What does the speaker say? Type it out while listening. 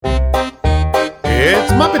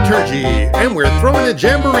Muppeturgy, and we're throwing a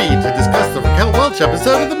jamboree to discuss the Raquel Welch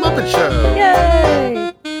episode of The Muppet Show.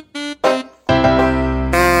 Yay!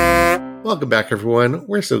 Welcome back, everyone.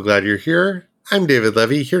 We're so glad you're here. I'm David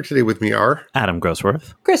Levy. Here today with me are Adam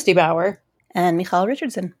Grossworth, Christy Bauer, and Michal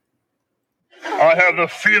Richardson. I have a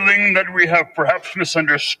feeling that we have perhaps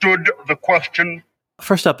misunderstood the question.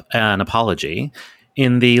 First up, an apology.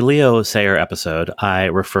 In the Leo Sayer episode, I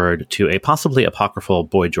referred to a possibly apocryphal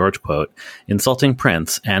Boy George quote insulting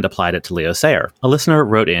Prince and applied it to Leo Sayer. A listener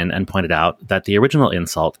wrote in and pointed out that the original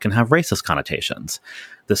insult can have racist connotations.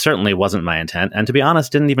 This certainly wasn't my intent, and to be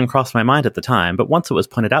honest, didn't even cross my mind at the time, but once it was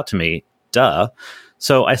pointed out to me, duh.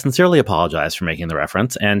 So I sincerely apologize for making the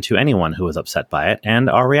reference, and to anyone who was upset by it, and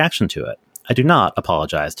our reaction to it. I do not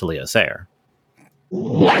apologize to Leo Sayer.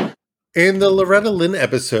 In the Loretta Lynn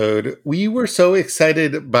episode, we were so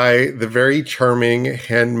excited by the very charming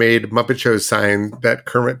handmade Muppet Show sign that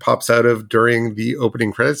Kermit pops out of during the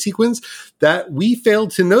opening credit sequence that we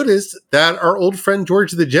failed to notice that our old friend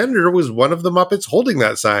George the Janitor was one of the Muppets holding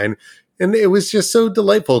that sign. And it was just so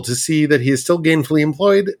delightful to see that he is still gainfully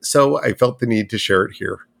employed, so I felt the need to share it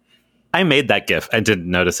here. I made that GIF and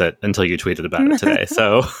didn't notice it until you tweeted about it today,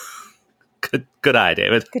 so good eye,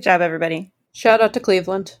 David. Good job, everybody. Shout out to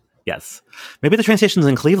Cleveland. Yes. Maybe the train station's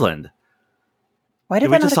in Cleveland. Why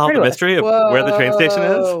did we that just not solve occur the to us? mystery of where the train station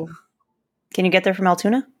is? Can you get there from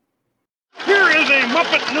Altoona? Here is a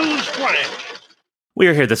Muppet News Flash. We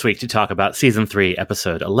are here this week to talk about Season 3,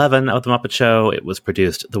 Episode 11 of The Muppet Show. It was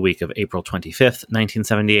produced the week of April 25th,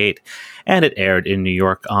 1978, and it aired in New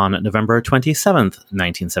York on November 27th,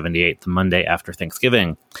 1978, the Monday after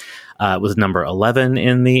Thanksgiving. It was number 11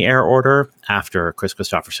 in the air order, after Chris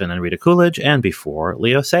Christopherson and Rita Coolidge, and before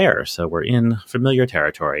Leo Sayer, so we're in familiar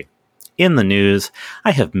territory. In the news,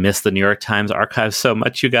 I have missed the New York Times archives so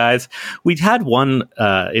much, you guys. We'd had one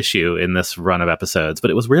issue in this run of episodes,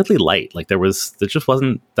 but it was weirdly light. Like there just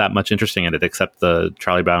wasn't that much interesting in it except the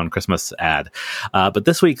Charlie Brown Christmas ad. But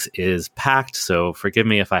this week's is packed, so forgive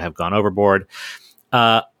me if I have gone overboard.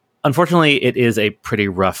 Unfortunately, it is a pretty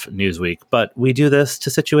rough news week, but we do this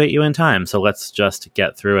to situate you in time, so let's just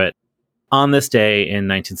get through it. On this day in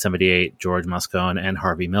 1978, George Moscone and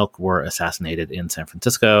Harvey Milk were assassinated in San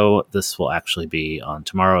Francisco. This will actually be on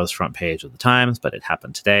tomorrow's front page of the Times, but it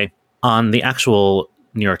happened today. On the actual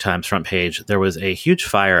New York Times front page, there was a huge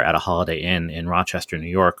fire at a Holiday Inn in Rochester, New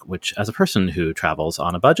York, which, as a person who travels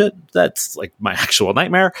on a budget, that's like my actual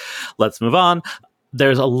nightmare. Let's move on.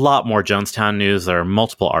 There's a lot more Jonestown news. There are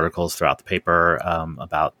multiple articles throughout the paper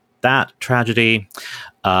about that tragedy.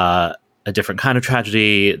 A different kind of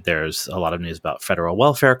tragedy. There's a lot of news about federal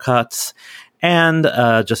welfare cuts. And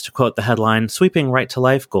just to quote the headline, sweeping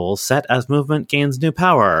right-to-life goals set as movement gains new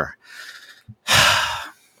power.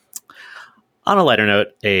 On a lighter note,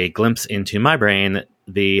 a glimpse into my brain,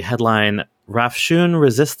 the headline, Ralph Shun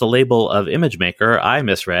resists the label of image maker, I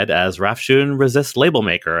misread as Ralph Shun resists label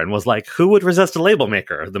maker, and was like, who would resist a label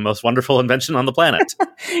maker? The most wonderful invention on the planet.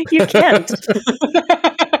 You can't.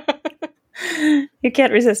 You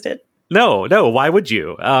can't resist it. No, why would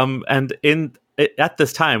you? And at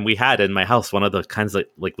this time, we had in my house one of the kinds of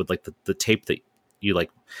like with like the tape that you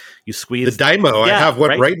squeeze. The Dymo, Yeah, I have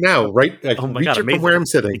one right now. Right, I Oh can my reach God, it from amazing. where I'm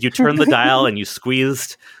sitting. You turn the dial and you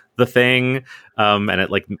squeezed the thing, and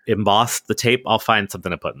it like embossed the tape. I'll find something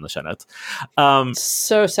to put in the show notes.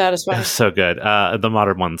 So satisfying. So good. The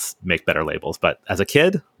modern ones make better labels, but as a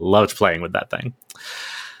kid, loved playing with that thing.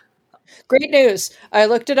 Great news. I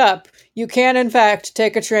looked it up. You can, in fact,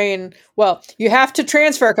 take a train. Well, you have to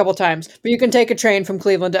transfer a couple times, but you can take a train from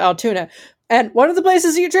Cleveland to Altoona. And one of the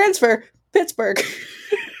places you transfer, Pittsburgh.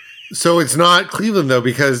 So it's not Cleveland, though,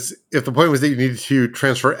 because if the point was that you needed to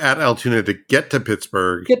transfer at Altoona to get to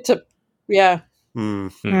Pittsburgh. Yeah.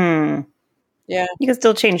 Yeah. You can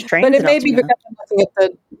still change trains. But it in may be Altoona. because I'm looking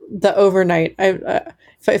at the overnight.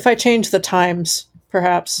 If I change the times,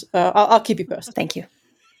 perhaps, I'll keep you posted. Thank you.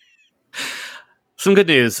 Some good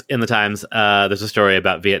news in the Times. There's a story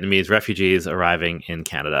about Vietnamese refugees arriving in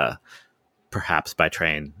Canada, perhaps by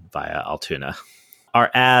train via Altoona.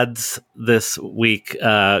 Our ads this week,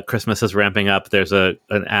 Christmas is ramping up. There's an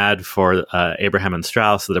ad for Abraham and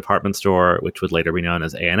Straus, the department store, which would later be known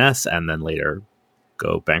as A&S, and then later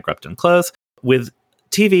go bankrupt and close, with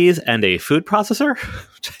TVs and a food processor,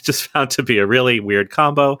 which I just found to be a really weird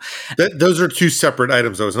combo. Those are two separate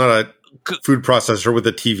items, though. It's not a food processor with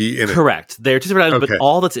a TV in it. Correct. They're two separate items, Okay. but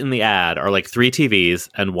all that's in the ad are like 3 TVs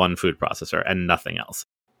and 1 food processor and nothing else.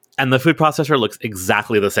 And the food processor looks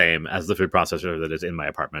exactly the same as the food processor that is in my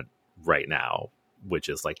apartment right now, which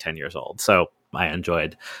is like 10 years old. So I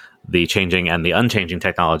enjoyed the changing and the unchanging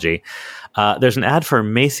technology. There's an ad for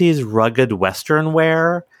Macy's Rugged Western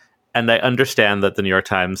Wear, and I understand that the New York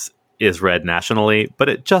Times is read nationally, but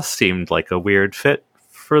it just seemed like a weird fit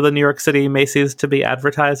for the New York City Macy's to be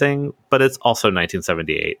advertising, but it's also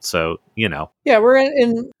 1978, so, you know. Yeah, we're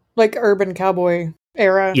in like urban cowboy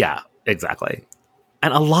era. Yeah, exactly.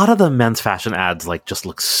 And a lot of the men's fashion ads like just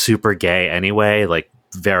look super gay anyway, like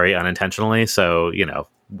very unintentionally, so, you know,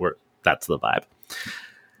 that's the vibe.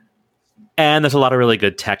 And there's a lot of really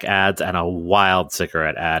good tech ads and a wild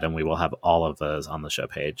cigarette ad, and we will have all of those on the show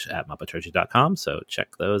page at MuppetTrilogy.com, so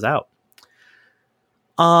check those out.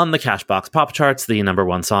 On the Cashbox Pop Charts, the number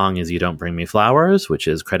one song is You Don't Bring Me Flowers, which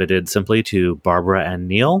is credited simply to Barbara and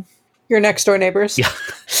Neil. Your next door neighbors. Yeah.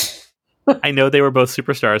 I know they were both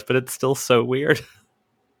superstars, but it's still so weird.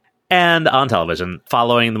 And on television,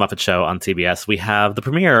 following The Muppet Show on CBS, we have the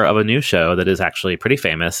premiere of a new show that is actually pretty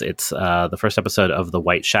famous. It's the first episode of The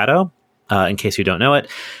White Shadow. In case you don't know it,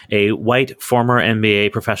 a white former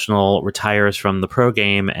NBA professional retires from the pro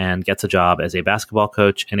game and gets a job as a basketball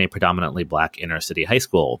coach in a predominantly black inner city high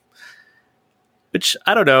school. Which,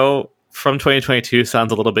 I don't know, from 2022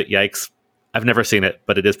 sounds a little bit yikes. I've never seen it,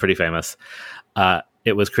 but it is pretty famous.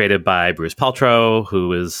 It was created by Bruce Paltrow,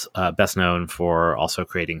 who is best known for also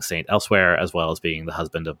creating Saint Elsewhere, as well as being the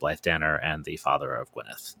husband of Blythe Danner and the father of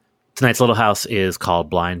Gwyneth. Tonight's Little House is called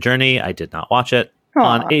Blind Journey. I did not watch it. Aww.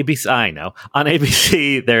 On ABC, I know. On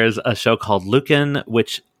ABC, there's a show called Lucan,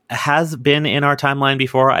 which has been in our timeline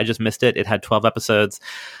before. I just missed it. It had 12 episodes.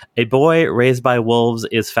 A boy raised by wolves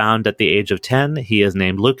is found at the age of 10. He is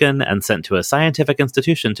named Lucan and sent to a scientific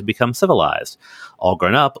institution to become civilized. All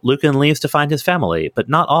grown up, Lucan leaves to find his family, but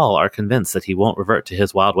not all are convinced that he won't revert to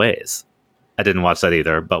his wild ways. I didn't watch that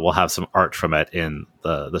either, but we'll have some art from it in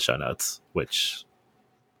the show notes, which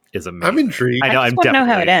is amazing. I'm intrigued. I know. I just want to know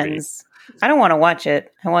how it ends. I don't want to watch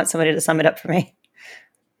it. I want somebody to sum it up for me.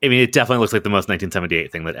 I mean, it definitely looks like the most 1978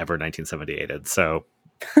 thing that ever 1978'd. So,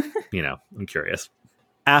 you know, I'm curious.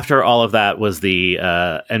 After all of that was the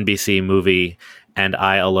NBC movie And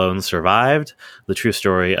I Alone Survived, the true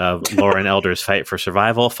story of Lauren Elder's fight for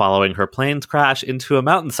survival following her plane's crash into a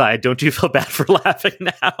mountainside. Don't you feel bad for laughing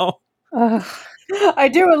now? I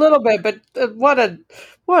do a little bit, but what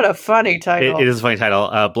a funny title. It is a funny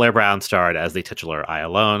title. Blair Brown starred as the titular I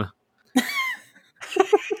Alone.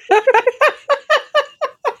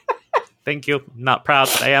 Thank you. Not proud,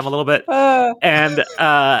 but I am a little bit. And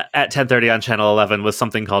at 10:30 on Channel 11 was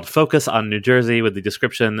something called Focus on New Jersey with the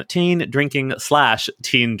description teen drinking /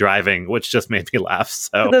 teen driving, which just made me laugh.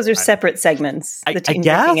 So those are separate segments. The teen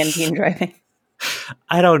drinking and teen driving.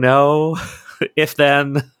 I don't know. If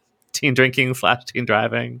then teen drinking / teen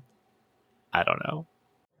driving. I don't know.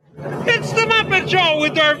 It's the Muppet Show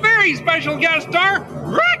with our very special guest star,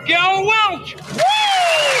 Raquel Welch. Woo!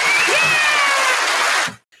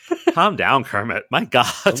 Yeah! Calm down, Kermit. My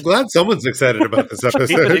God. I'm glad someone's excited about this episode.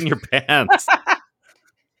 Keep it in your pants.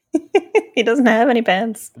 He doesn't have any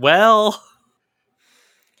pants. Well.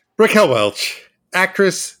 Raquel Welch,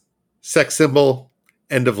 actress, sex symbol,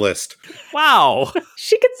 end of list. Wow.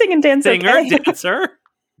 She could sing and dance. Singer, dancer.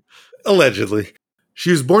 Allegedly. She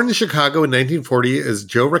was born in Chicago in 1940 as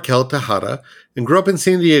Jo Raquel Tejada and grew up in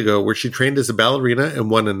San Diego, where she trained as a ballerina and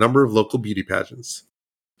won a number of local beauty pageants.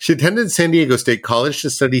 She attended San Diego State College to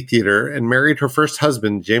study theater and married her first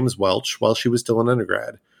husband, James Welch, while she was still an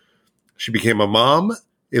undergrad. She became a mom,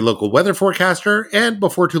 a local weather forecaster, and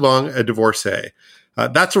before too long, a divorcee.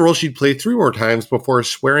 That's a role she'd played 3 more times before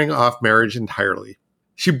swearing off marriage entirely.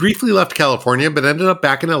 She briefly left California, but ended up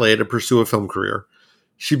back in LA to pursue a film career.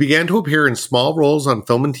 She began to appear in small roles on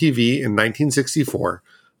film and TV in 1964,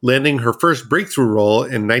 landing her first breakthrough role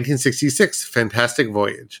in 1966's Fantastic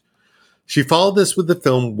Voyage. She followed this with the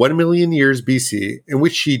film 1 Million Years BC, in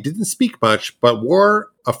which she didn't speak much, but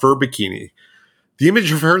wore a fur bikini. The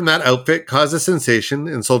image of her in that outfit caused a sensation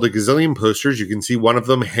and sold a gazillion posters. You can see one of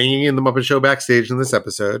them hanging in the Muppet Show backstage in this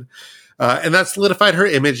episode. And that solidified her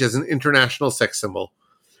image as an international sex symbol.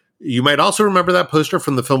 You might also remember that poster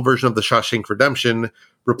from the film version of The Shawshank Redemption,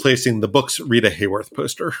 replacing the book's Rita Hayworth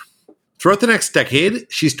poster. Throughout the next decade,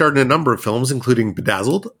 she starred in a number of films, including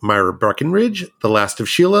Bedazzled, Myra Breckinridge, The Last of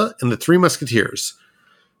Sheila, and The Three Musketeers.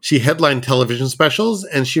 She headlined television specials,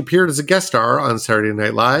 and she appeared as a guest star on Saturday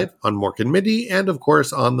Night Live, on Mork and Mindy, and of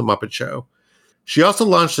course on The Muppet Show. She also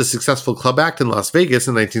launched a successful club act in Las Vegas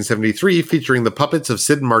in 1973 featuring the puppets of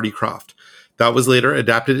Sid and Marty Krofft. That was later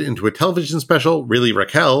adapted into a television special, Really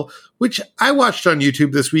Raquel, which I watched on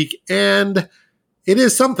YouTube this week, and it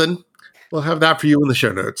is something. We'll have that for you in the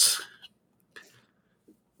show notes.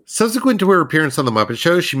 Subsequent to her appearance on The Muppet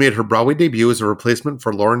Show, she made her Broadway debut as a replacement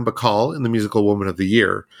for Lauren Bacall in the musical Woman of the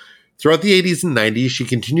Year. Throughout the 80s and 90s, she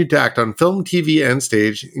continued to act on film, TV, and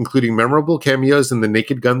stage, including memorable cameos in The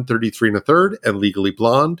Naked Gun 33 1/3 and Legally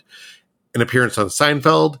Blonde, an appearance on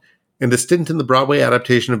Seinfeld, and a stint in the Broadway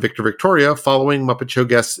adaptation of Victor Victoria following Muppet Show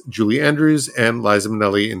guests Julie Andrews and Liza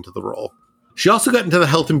Minnelli into the role. She also got into the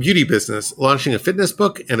health and beauty business, launching a fitness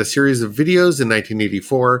book and a series of videos in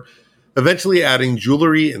 1984, eventually adding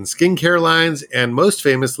jewelry and skincare lines, and most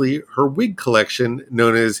famously, her wig collection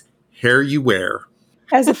known as Hair You Wear.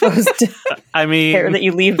 As opposed to hair that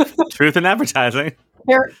you leave. Truth in advertising.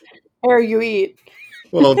 Hair you eat.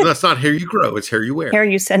 Well, that's not hair you grow, it's hair you wear. Hair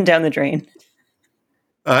you send down the drain.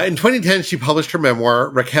 In 2010, she published her memoir,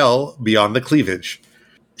 Raquel, Beyond the Cleavage.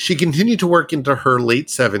 She continued to work into her late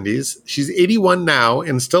 70s. She's 81 now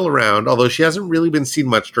and still around, although she hasn't really been seen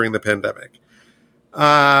much during the pandemic.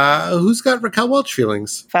 Who's got Raquel Welch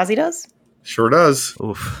feelings? Fozzie does? Sure does.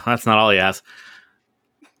 Oof, that's not all he has.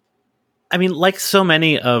 I mean, like so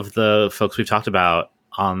many of the folks we've talked about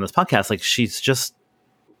on this podcast, like she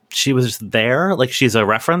was there. Like she's a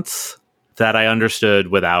reference that I understood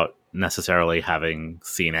without necessarily having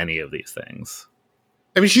seen any of these things.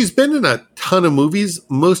 I mean, she's been in a ton of movies,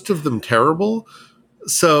 most of them terrible.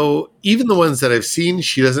 So even the ones that I've seen,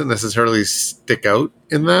 she doesn't necessarily stick out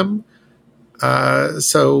in them.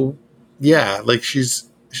 So yeah, like she's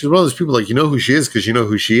one of those people, like, you know who she is because you know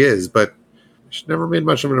who she is, but she never made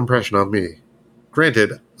much of an impression on me.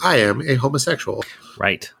 Granted, I am a homosexual.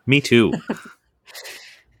 Right. Me too.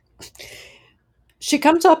 She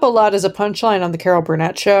comes up a lot as a punchline on the Carol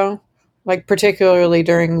Burnett Show, like particularly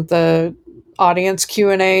during the audience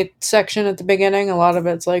Q&A section at the beginning. A lot of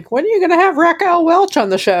it's like, when are you going to have Raquel Welch on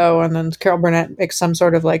the show? And then Carol Burnett makes some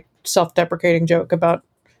sort of like self-deprecating joke about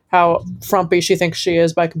how frumpy she thinks she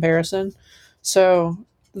is by comparison. So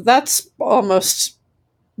that's almost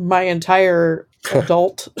my entire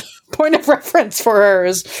adult point of reference for her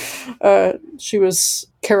is she was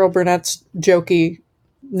Carol Burnett's jokey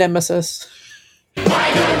nemesis.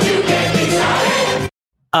 Why don't you get me started?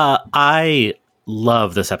 I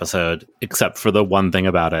love this episode, except for the one thing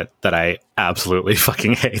about it that I absolutely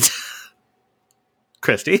fucking hate.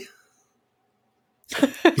 Christy?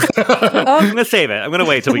 I'm going to save it. I'm going to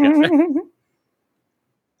wait till we get there.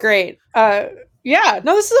 Great. Yeah,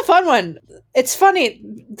 no, this is a fun one. It's funny.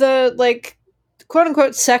 The, like,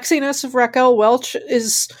 quote-unquote sexiness of Raquel Welch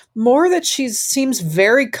is more that she seems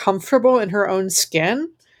very comfortable in her own skin,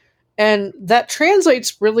 and that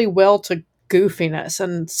translates really well to goofiness.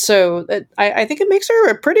 And so I think it makes her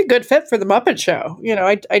a pretty good fit for The Muppet Show. You know,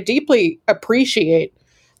 I deeply appreciate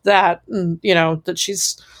that, and, you know, that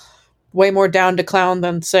she's way more down to clown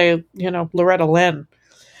than, say, you know, Loretta Lynn.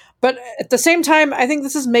 But at the same time, I think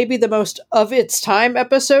this is maybe the most of its time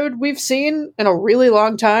episode we've seen in a really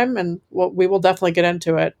long time, and we will definitely get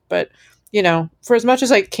into it. But, you know, for as much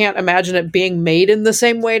as I can't imagine it being made in the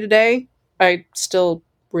same way today, I still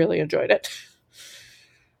really enjoyed it.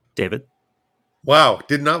 David? Wow,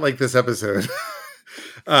 did not like this episode.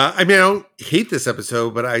 I mean, I don't hate this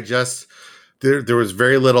episode, but I just, there was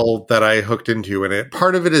very little that I hooked into in it.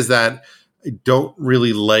 Part of it is that I don't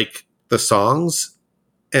really like the songs.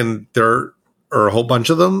 And there are a whole bunch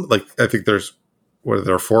of them. Like, I think there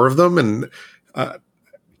are 4 of them, and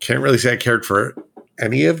can't really say I cared for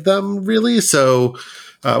any of them, really. So,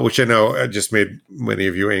 which I know just made many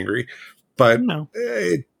of you angry. But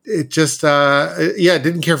it just,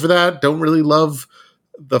 didn't care for that. Don't really love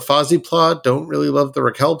the Fozzie plot. Don't really love the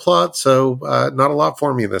Raquel plot. So, not a lot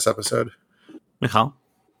for me in this episode. Michal?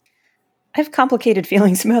 I have complicated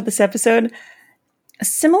feelings about this episode.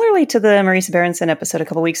 Similarly to the Marisa Berenson episode a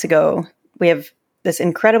couple weeks ago, we have this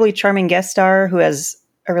incredibly charming guest star who has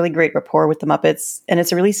a really great rapport with the Muppets, and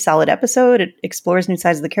it's a really solid episode. It explores new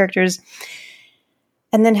sides of the characters.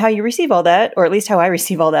 And then how you receive all that, or at least how I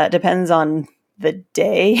receive all that, depends on the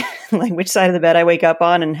day, like which side of the bed I wake up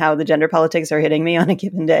on and how the gender politics are hitting me on a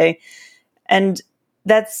given day. And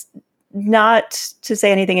that's not to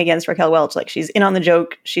say anything against Raquel Welch. Like, she's in on the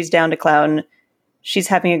joke, she's down to clown, she's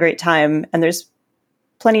having a great time, and there's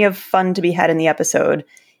plenty of fun to be had in the episode.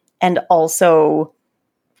 And also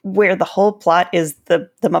where the whole plot is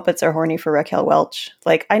the Muppets are horny for Raquel Welch.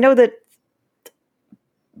 Like, I know that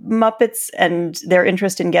Muppets and their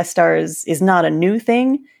interest in guest stars is not a new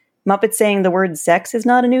thing. Muppets saying the word sex is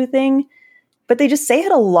not a new thing, but they just say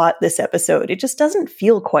it a lot this episode. It just doesn't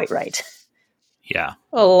feel quite right. Yeah.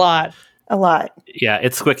 A lot. Yeah,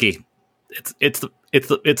 it's squicky.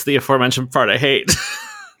 It's the aforementioned part I hate.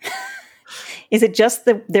 Is it just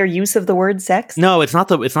their use of the word sex? No, it's not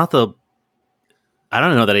the I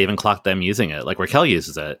don't know that I even clocked them using it. Like Raquel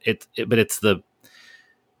uses it. But it's the.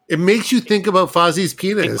 It makes you think about Fozzie's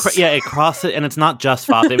penis. It crosses, and it's not just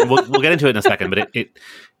Fozzie. we'll get into it in a second, but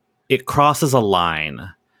it crosses a line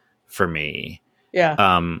for me.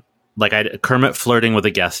 Yeah. Like Kermit flirting with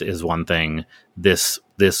a guest is one thing. This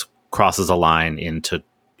crosses a line into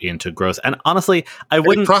gross. And honestly, I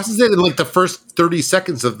wouldn't. It crosses it in like the first 30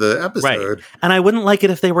 seconds of the episode. Right. And I wouldn't like it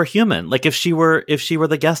if they were human. Like if she were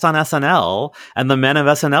the guest on SNL and the men of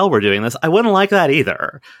SNL were doing this, I wouldn't like that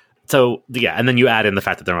either. So yeah, and then you add in the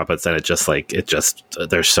fact that they're Muppets, and it just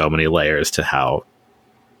there's so many layers to how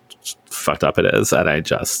fucked up it is, and I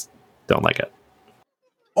just don't like it.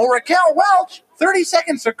 Oh, Raquel Welch, 30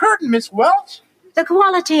 seconds of curtain, Miss Welch. The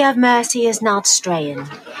quality of mercy is not straying.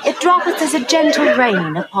 It droppeth as a gentle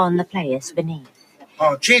rain upon the players beneath.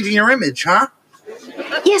 Oh, changing your image, huh?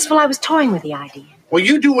 Yes, well, I was toying with the idea. Well,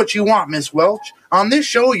 you do what you want, Miss Welch. On this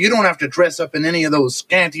show, you don't have to dress up in any of those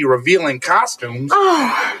scanty, revealing costumes.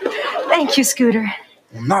 Oh, thank you, Scooter.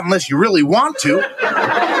 Well, not unless you really want to. Well.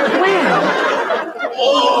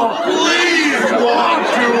 Oh, please want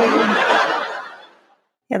to.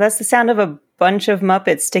 Yeah, that's the sound of a bunch of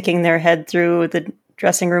Muppets sticking their head through the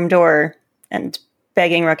dressing room door and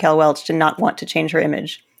begging Raquel Welch to not want to change her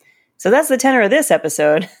image. So that's the tenor of this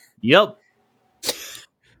episode. Yep.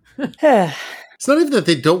 It's not even that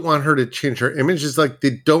they don't want her to change her image. It's like they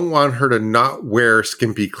don't want her to not wear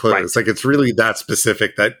skimpy clothes. Right. Like it's really that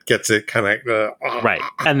specific that gets it kind of... Right.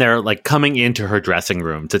 And they're like coming into her dressing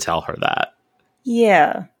room to tell her that.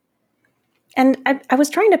 Yeah. And I was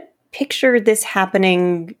trying to picture this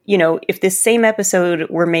happening, if this same episode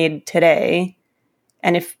were made today,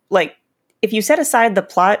 and if you set aside the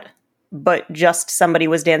plot, but just somebody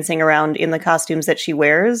was dancing around in the costumes that she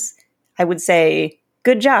wears, I would say,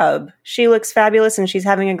 good job. She looks fabulous and she's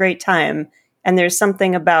having a great time. And there's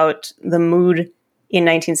something about the mood in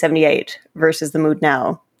 1978 versus the mood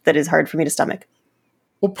now that is hard for me to stomach.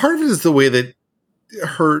 Well, part of it is the way that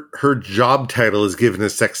her job title is given a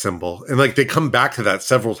sex symbol. And like they come back to that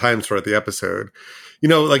several times throughout the episode.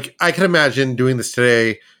 Like I can imagine doing this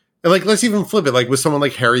today. And like, let's even flip it, like with someone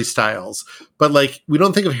like Harry Styles. But like, we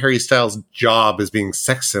don't think of Harry Styles' job as being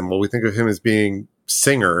sex symbol. We think of him as being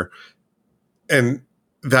singer. And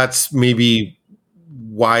that's maybe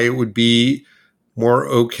why it would be more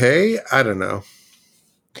okay. I don't know.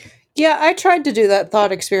 Yeah, I tried to do that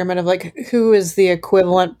thought experiment of like, who is the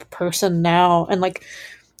equivalent person now? And like,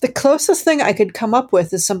 the closest thing I could come up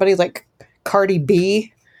with is somebody like Cardi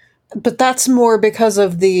B. But that's more because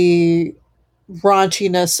of the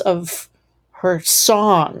raunchiness of her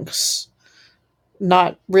songs,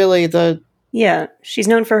 not really the... Yeah, she's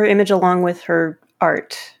known for her image along with her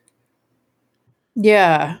art.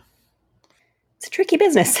 Yeah. It's a tricky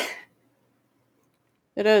business.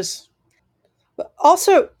 It is. But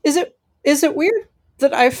also, is it weird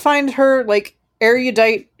that I find her like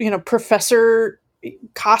erudite, professor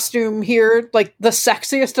costume here like the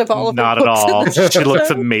sexiest of all of them? Not at all. She looks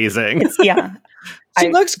amazing. Yeah. She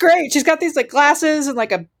looks great. She's got these like glasses and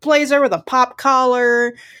like a blazer with a pop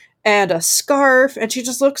collar and a scarf, and she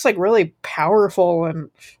just looks like really powerful and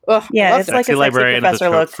yeah, it's like a librarian professor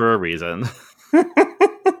of the look for a reason.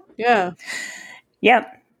 Yeah. Yeah,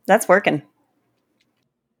 that's working.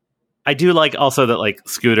 I do like also that like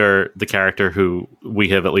Scooter, the character who we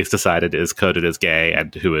have at least decided is coded as gay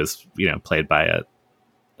and who is, played by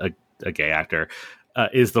a gay actor,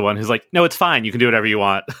 is the one who's like, no, it's fine. You can do whatever you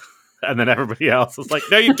want. And then everybody else is like,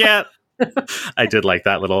 no, you can't. I did like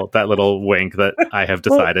that little wink that I have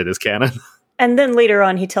decided is canon. And then later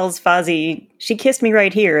on, he tells Fozzie, she kissed me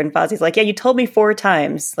right here. And Fozzie's like, yeah, you told me 4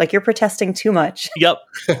 times. Like, you're protesting too much. Yep.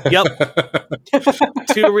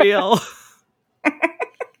 Too real.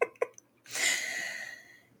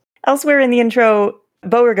 Elsewhere in the intro,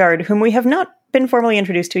 Beauregard, whom we have not been formally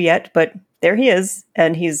introduced to yet, but there he is.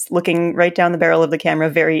 And he's looking right down the barrel of the camera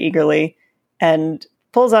very eagerly and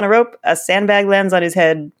pulls on a rope. A sandbag lands on his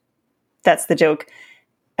head. That's the joke.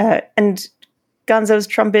 And Gonzo's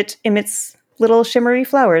trumpet emits little shimmery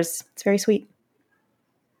flowers. It's very sweet.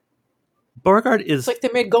 Beauregard is... It's like they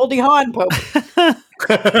made Goldie Hawn Pope.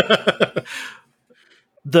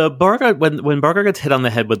 The Beauregard, when Beauregard gets hit on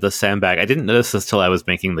the head with the sandbag, I didn't notice this till I was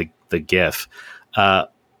making the GIF.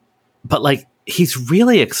 But like, he's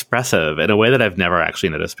really expressive in a way that I've never actually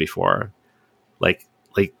noticed before. Like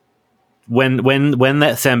when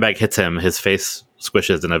that sandbag hits him, his face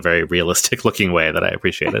squishes in a very realistic looking way that I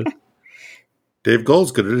appreciated. Dave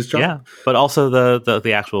Gold's good at his job. Yeah, but also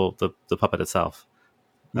the actual the puppet itself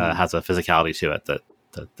has a physicality to it that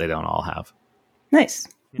they don't all have. Nice.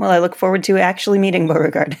 Well, I look forward to actually meeting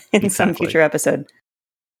Beauregard in some future episode.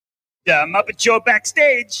 Muppet Show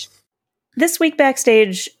backstage. This week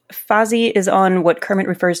backstage, Fozzie is on what Kermit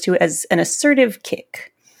refers to as an assertive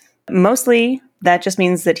kick. Mostly, that just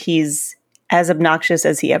means that he's as obnoxious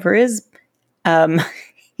as he ever is.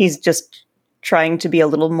 He's just trying to be a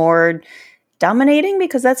little more dominating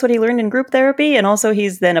because that's what he learned in group therapy, and also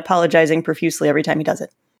he's then apologizing profusely every time he does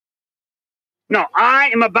it. No, I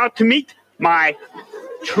am about to meet my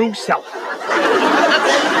true self.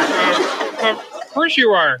 Of course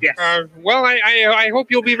you are. Yes. Well, I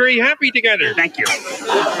hope you'll be very happy together. Thank you.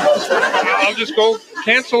 I'll just go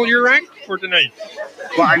cancel your act for tonight.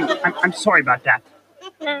 Well, I'm sorry about that.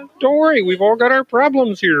 Don't worry, we've all got our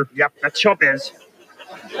problems here. Yep, that's showbiz.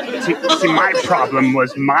 See, my problem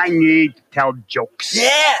was my need to tell jokes.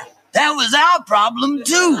 Yeah, that was our problem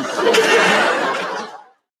too.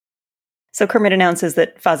 So Kermit announces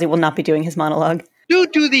that Fozzie will not be doing his monologue. Due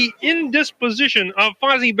to the indisposition of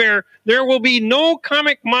Fozzie Bear, there will be no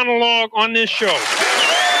comic monologue on this show.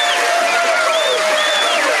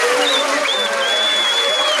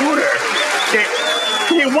 Scooter,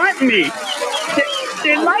 they want me.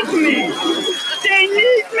 They like me. They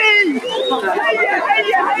need me. Hey.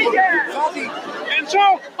 And so,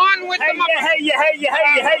 on with the Muppet. Hey.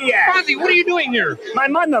 Fozzie, what are you doing here? My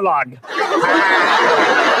monologue.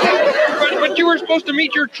 But you were supposed to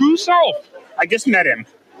meet your true self. I just met him.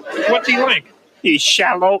 What's he like? He's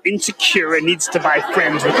shallow, insecure, and needs to buy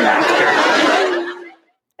friends with laughter.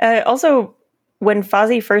 Also, when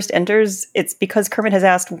Fozzie first enters, it's because Kermit has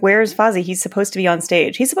asked, where's Fozzie? He's supposed to be on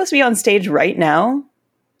stage. He's supposed to be on stage right now,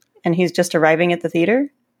 and he's just arriving at the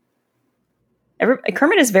theater.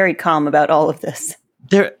 Kermit is very calm about all of this.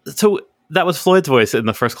 So that was Floyd's voice in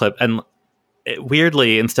the first clip, and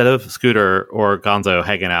weirdly, instead of Scooter or Gonzo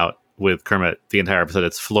hanging out with Kermit the entire episode,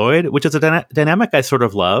 it's Floyd, which is a dynamic I sort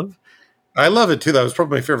of love. I love it too. That was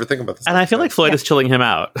probably my favorite thing about this. And I feel like Floyd is chilling him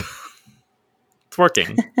out. It's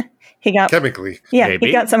working. He got chemically. Yeah, maybe.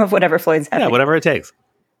 He got some of whatever Floyd's having. Yeah, whatever it takes.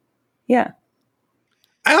 Yeah.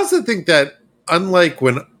 I also think that unlike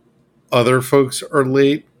when other folks are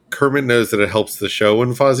late, Kermit knows that it helps the show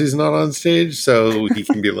when Fozzie's not on stage, so he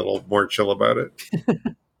can be a little more chill about it.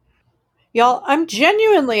 Y'all, I'm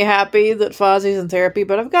genuinely happy that Fozzie's in therapy,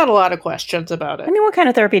 but I've got a lot of questions about it. I mean, what kind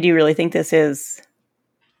of therapy do you really think this is?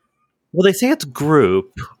 Well, they say it's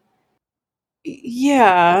group.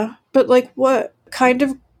 Yeah, but like, what kind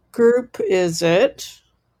of group is it?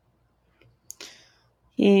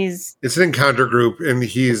 It's an encounter group, and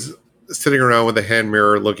he's sitting around with a hand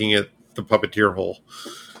mirror looking at the puppeteer hole.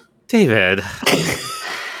 David.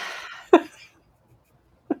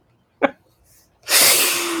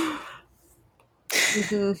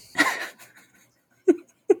 Mm-hmm.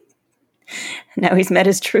 Now he's met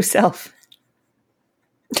his true self.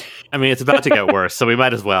 I mean, it's about to get worse, so we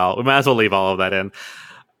might as well leave all of that in.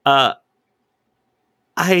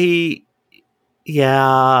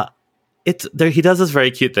 It's there. He does this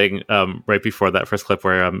very cute thing right before that first clip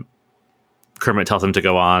where Kermit tells him to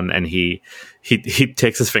go on, and he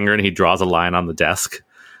takes his finger and he draws a line on the desk,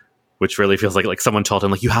 which really feels like someone told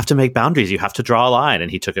him, like, you have to make boundaries, you have to draw a line, and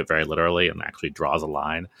he took it very literally and actually draws a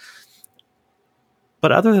line.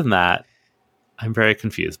 But other than that, I'm very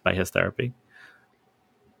confused by his therapy.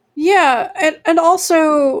 Yeah, and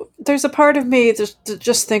also there's a part of me that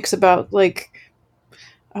just thinks about, like,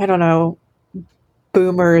 I don't know,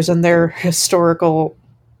 boomers and their historical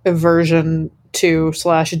aversion to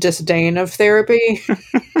 / disdain of therapy.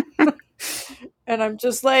 And I'm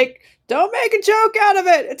just like, don't make a joke out of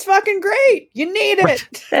it. It's fucking great. You need it. Right.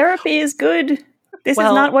 Therapy is good. This is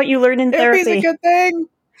not what you learn in therapy. Therapy's a good thing.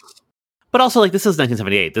 But also, like, this is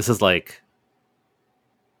 1978. This is like,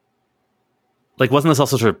 wasn't this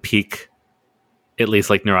also sort of peak, at least,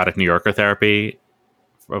 like, neurotic New Yorker therapy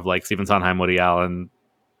of, like, Stephen Sondheim, Woody Allen?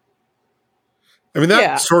 I mean,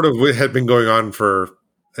 that sort of had been going on for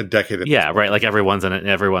a decade. Yeah, right. Like, everyone's in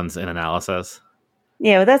analysis.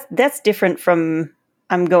 Yeah, well, that's different from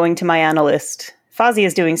I'm going to my analyst. Fozzie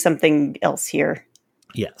is doing something else here.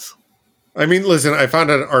 Yes. I mean, listen, I found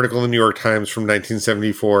an article in the New York Times from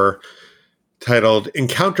 1974 titled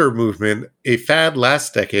Encounter Movement, A Fad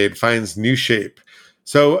Last Decade Finds New Shape.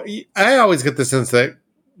 So I always get the sense that,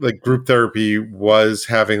 like, group therapy was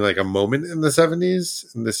having, like, a moment in the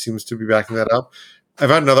 70s, and this seems to be backing that up. I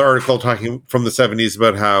found another article talking from the 70s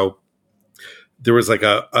about how there was, like,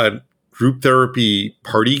 a group therapy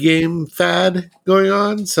party game fad going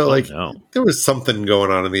on. So, there was something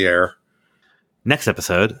going on in the air. Next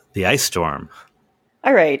episode, The Ice Storm.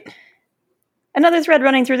 All right. Another thread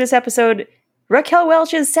running through this episode. Raquel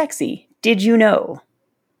Welch is sexy. Did you know?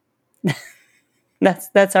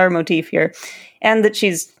 That's our motif here. And that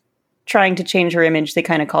she's trying to change her image. They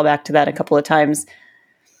kind of call back to that a couple of times.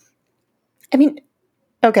 I mean,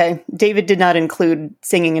 okay, David did not include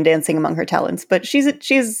singing and dancing among her talents, but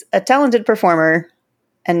she's a talented performer,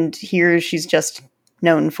 and here she's just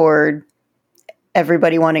known for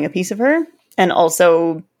everybody wanting a piece of her, and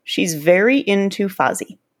also she's very into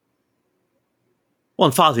Fozzie. Well,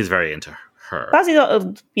 and Fozzie's very into her.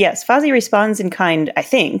 Yes, Fozzie responds in kind, I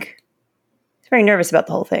think. He's very nervous about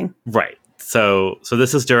the whole thing. Right. So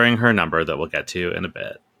this is during her number that we'll get to in a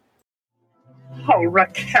bit. Oh,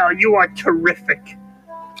 Raquel, you are terrific.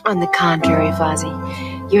 On the contrary,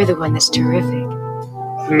 Fozzie, you're the one that's terrific.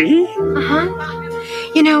 Me?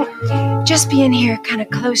 Uh-huh. You know, just being here kind of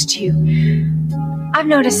close to you, I've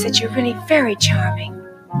noticed that you're really very charming.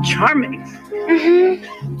 Charming?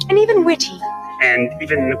 Mm-hmm. And even witty. And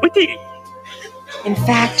even witty. In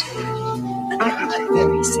fact, I think you're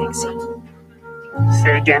very sexy.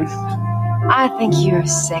 Say again. I think you're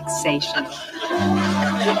sexation.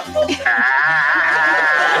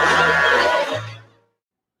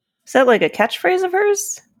 Is that like a catchphrase of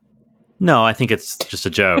hers? No, I think it's just a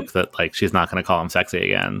joke that like she's not going to call him sexy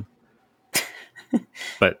again.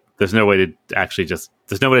 But there's no way to actually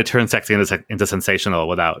there's no way to turn sexy into sensational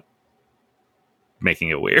without making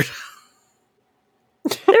it weird.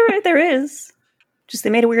 There is. Just they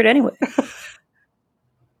made it weird anyway.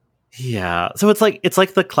 Yeah. So it's like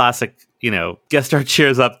the classic, guest star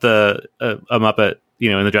cheers up a Muppet,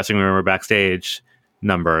 in the dressing room or backstage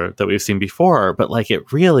number that we've seen before, but like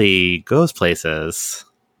it really goes places.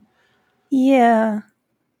 Yeah.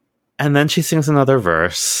 And then she sings another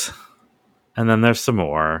verse. And then there's some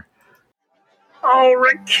more. Oh,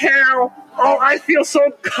 Raquel. Oh, I feel so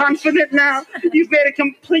confident now. You've made a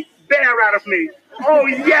complete bear out of me. Oh,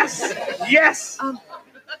 yes. Yes.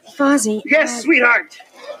 Fozzie. Yes, sweetheart.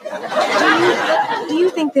 Do you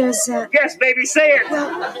think there's Yes, baby, say it.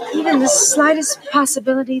 Well, even the slightest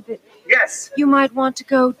possibility that yes, you might want to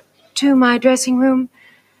go to my dressing room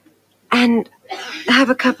and have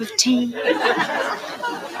a cup of tea?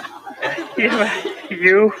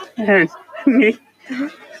 You and me?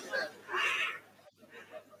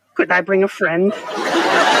 Could I bring a friend?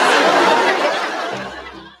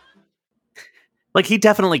 Like he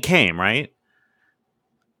definitely came, right?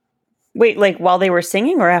 Wait, like while they were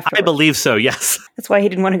singing or after? I believe so, yes. That's why he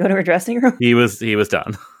didn't want to go to her dressing room? He was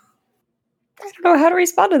done. I don't know how to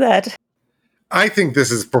respond to that. I think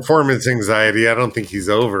this is performance anxiety. I don't think he's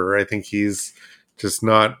over. I think he's just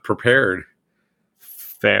not prepared.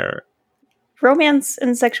 Fair. Romance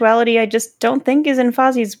and sexuality, I just don't think is in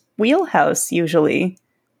Fozzie's wheelhouse, usually.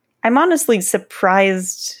 I'm honestly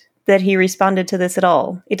surprised that he responded to this at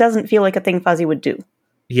all. It doesn't feel like a thing Fozzie would do.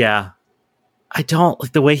 Yeah. I don't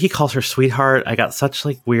like the way he calls her sweetheart. I got such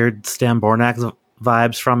like weird Stan Bornak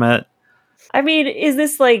vibes from it. I mean, is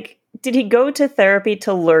this like, did he go to therapy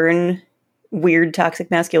to learn weird toxic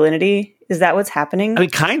masculinity? Is that what's happening? I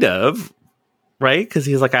mean, kind of, right? Because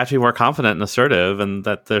he's like actually more confident and assertive, and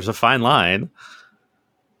that there's a fine line.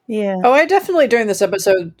 Yeah. Oh, I definitely during this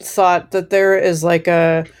episode thought that there is like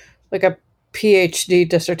a PhD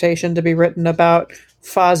dissertation to be written about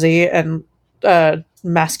Fozzie and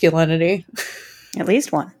masculinity. At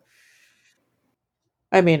least one.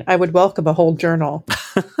 I mean, I would welcome a whole journal.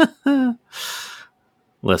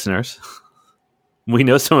 Listeners, we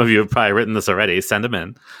know some of you have probably written this already. Send them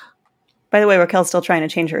in. By the way, Raquel's still trying to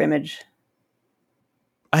change her image.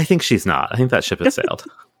 I think she's not. I think that ship has sailed.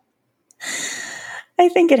 I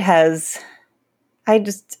think it has. I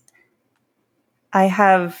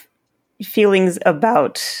have feelings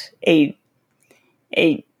about a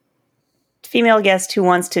female guest who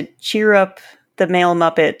wants to cheer up the male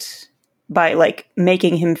Muppet by like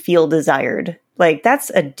making him feel desired. Like that's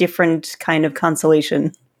a different kind of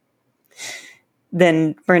consolation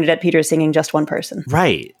than Bernadette Peters singing just one person.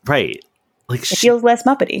 Right. Like it feels less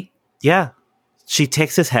Muppety. Yeah. She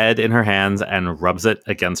takes his head in her hands and rubs it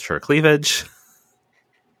against her cleavage.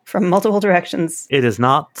 From multiple directions. It is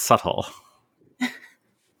not subtle.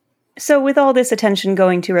 So with all this attention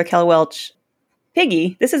going to Raquel Welch,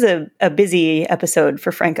 Piggy, this is a busy episode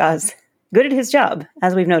for Frank Oz. Good at his job,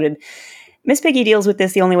 as we've noted. Miss Piggy deals with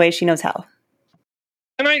this the only way she knows how.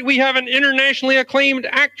 Tonight we have an internationally acclaimed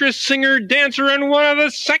actress, singer, dancer, and one of the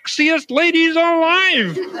sexiest ladies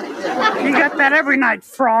alive. You got that every night,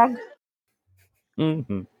 frog.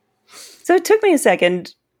 Mm-hmm. So it took me a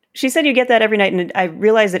second. She said you get that every night, and I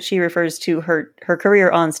realized that she refers to her career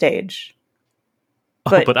on stage.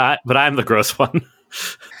 But I'm the gross one.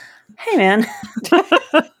 Hey, man.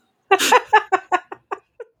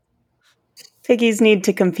 Piggies need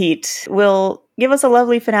to compete. Will give us a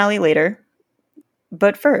lovely finale later.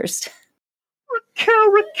 But first...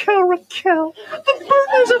 Raquel. The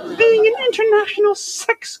burdens of being an international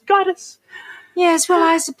sex goddess. Yes, well,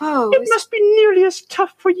 I suppose. It must be nearly as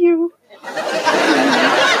tough for you.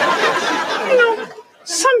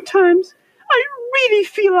 Sometimes I really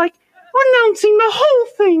feel like renouncing the whole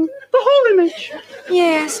thing, the whole image.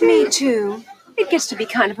 Yes, me too. It gets to be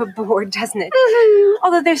kind of a bore, doesn't it?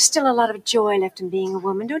 Although there's still a lot of joy left in being a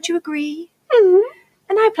woman, don't you agree?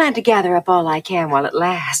 And I plan to gather up all I can while it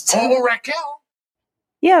lasts. Oh, Raquel.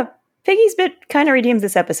 Yeah, Piggy's bit kind of redeems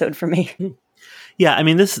this episode for me. Yeah, I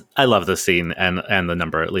mean, I love this scene and the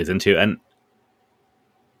number it leads into, and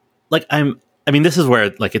this is where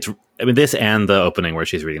this and the opening where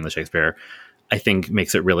she's reading the Shakespeare, I think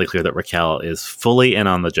makes it really clear that Raquel is fully in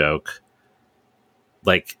on the joke.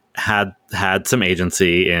 Like had some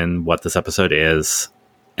agency in what this episode is,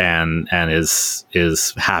 and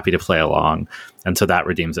is happy to play along, and so that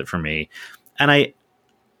redeems it for me. And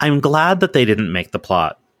I'm glad that they didn't make the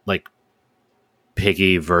plot like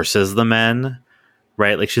Piggy versus the men.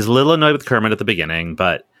 Right, like she's a little annoyed with Kermit at the beginning,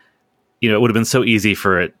 but it would have been so easy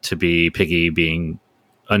for it to be Piggy being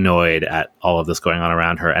annoyed at all of this going on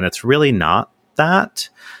around her, and it's really not that.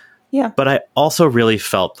 Yeah. But I also really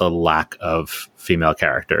felt the lack of female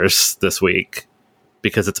characters this week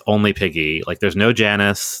because it's only Piggy. Like, there's no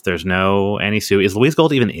Janice, there's no Annie Sue. Is Louise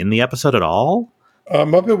Gold even in the episode at all?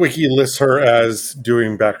 Muppet Wiki lists her as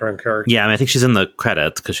doing background character. Yeah, I think she's in the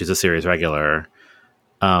credits because she's a series regular.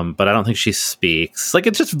 But I don't think she speaks. Like,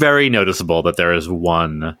 it's just very noticeable that there is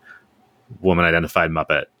one woman-identified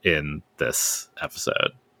Muppet in this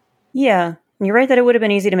episode. Yeah, you're right that it would have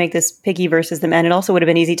been easy to make this Piggy versus the men. It also would have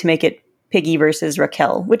been easy to make it Piggy versus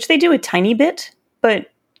Raquel, which they do a tiny bit,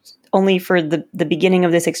 but only for the beginning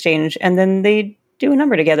of this exchange, and then they do a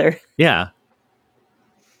number together. Yeah.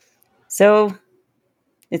 So,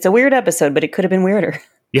 it's a weird episode, but it could have been weirder.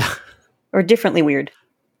 Yeah. Or differently weird.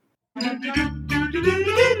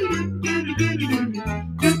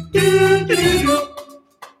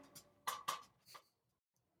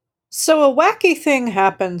 So a wacky thing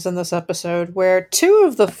happens in this episode where 2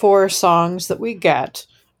 of the 4 songs that we get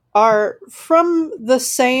are from the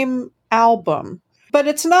same album. But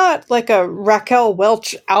it's not like a Raquel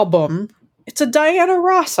Welch album. It's a Diana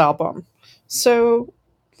Ross album. So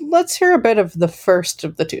let's hear a bit of the first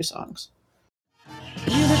of the 2 songs.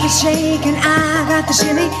 You got the shake and I got the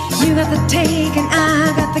shimmy. You got the take and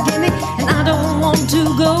I got the gimme. And I don't want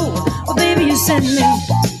to go, but baby you send me.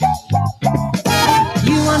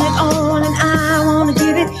 You want it all and I want to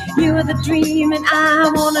give it. You are the dream and I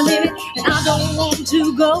want to live it. And I don't want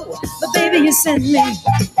to go, but baby you send me.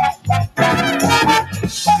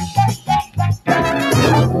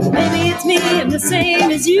 Baby it's me, I'm the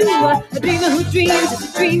same as you. A dreamer who dreams of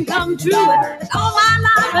a dream come true. And all my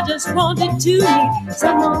life I just wanted to meet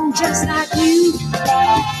someone just like you.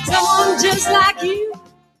 Someone just like you.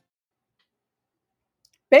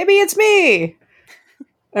 Baby, it's me.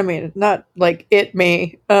 I mean, not like it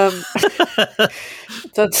me. That's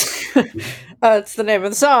that's the name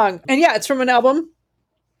of the song. And yeah, it's from an album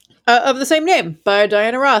of the same name by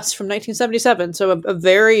Diana Ross from 1977. So a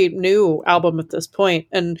very new album at this point.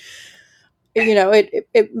 And,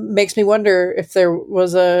 it makes me wonder if there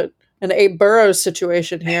was an Abe Burrows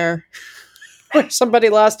situation here where somebody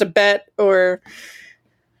lost a bet or,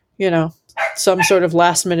 some sort of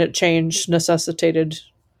last minute change necessitated.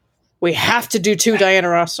 We have to do 2 Diana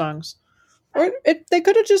Ross songs. Or they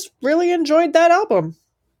could have just really enjoyed that album.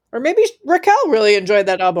 Or maybe Raquel really enjoyed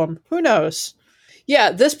that album. Who knows?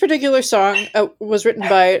 Yeah, this particular song was written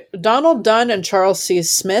by Donald Dunn and Charles C.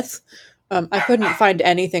 Smith. I couldn't find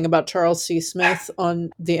anything about Charles C. Smith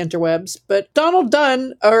on the interwebs, but Donald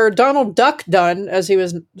Dunn, or Donald Duck Dunn, as he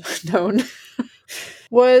was known,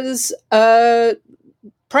 was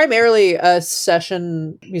primarily a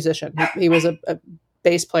session musician. He was a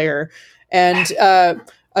bass player and a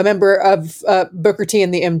member of Booker T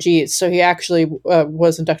and the MGs. So he actually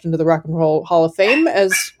was inducted into the Rock and Roll Hall of Fame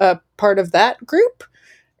as part of that group.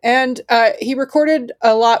 And he recorded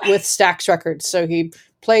a lot with Stax Records. So he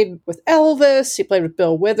played with Elvis, he played with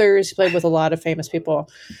Bill Withers, he played with a lot of famous people.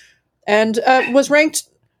 And was ranked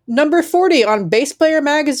number 40 on Bass Player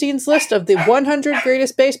Magazine's list of the 100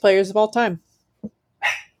 greatest bass players of all time.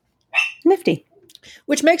 Nifty.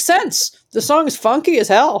 Which makes sense. The song is funky as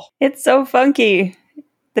hell. It's so funky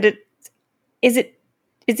that is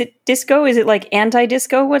it disco? Is it like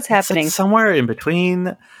anti-disco? What's happening? It's somewhere in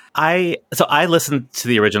between. I listened to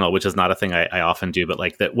the original, which is not a thing I often do, but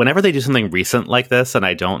like that whenever they do something recent like this and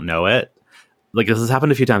I don't know it, like this has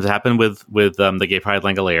happened a few times. It happened with the Gay Pride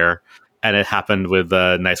Langolier, and it happened with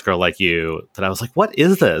Nice Girl Like You, that I was like, what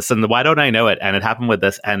is this? And why don't I know it? And it happened with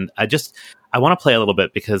this, and I want to play a little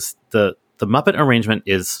bit because the Muppet arrangement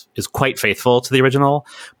is quite faithful to the original,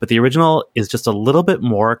 but the original is just a little bit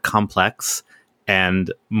more complex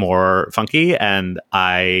and more funky, and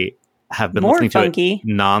I have been listening to it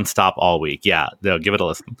nonstop all week. Yeah, no, give it a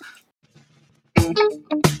listen.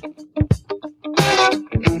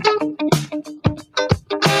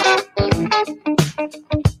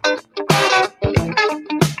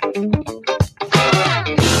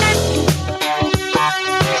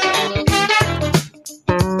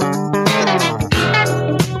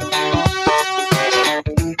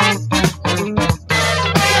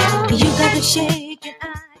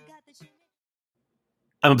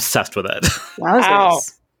 I'm obsessed with it. Wow.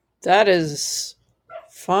 That is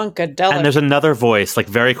funkadelic. And there's another voice, like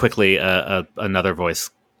very quickly, another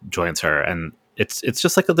voice joins her, and it's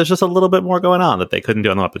just like there's just a little bit more going on that they couldn't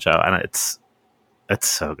do on the Muppet Show, and it's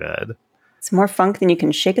so good. It's more funk than you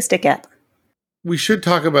can shake a stick at. We should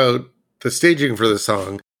talk about the staging for this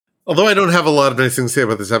song. Although I don't have a lot of nice things to say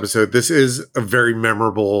about this episode, this is a very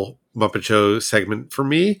memorable Muppet Show segment for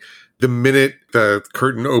me. The minute the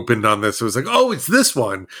curtain opened on this, it was like, oh, it's this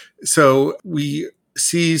one. So we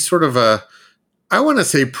see sort of I want to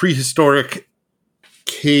say prehistoric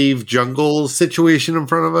cave jungle situation in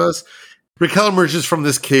front of us. Raquel emerges from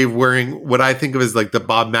this cave wearing what I think of as like the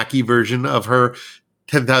Bob Mackie version of her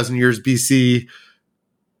 10,000 years BC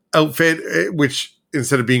outfit, which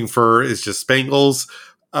instead of being fur is just spangles.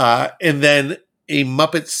 And then a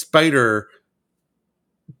Muppet spider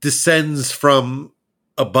descends from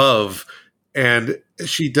above, and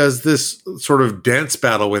she does this sort of dance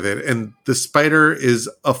battle with it. And the spider is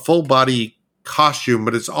a full body costume,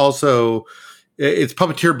 but it's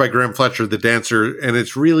puppeteered by Graham Fletcher, the dancer. And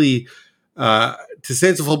it's really, to say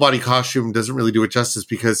it's a full body costume doesn't really do it justice,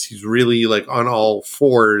 because he's really like on all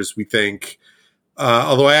fours, we think.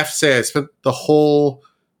 Although I have to say, I spent the whole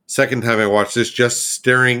second time I watched this just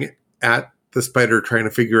staring at the spider, trying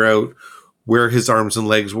to figure out where his arms and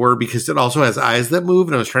legs were, because it also has eyes that move,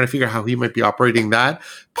 and I was trying to figure out how he might be operating that,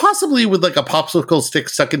 possibly with like a popsicle stick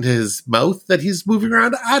stuck into his mouth that he's moving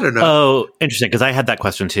around. I don't know. Oh, interesting, because I had that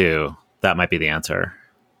question too. That might be the answer.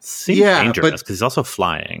 Seems dangerous, because he's also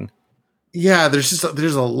flying. Yeah, there's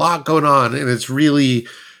a lot going on, and it's really,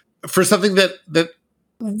 for something that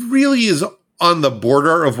really is on the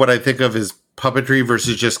border of what I think of as puppetry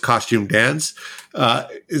versus just costume dance.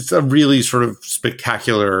 It's a really sort of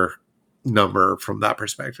spectacular number from that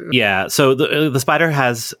perspective. Yeah, so the spider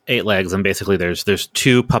has 8 legs, and basically there's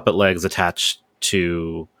 2 puppet legs attached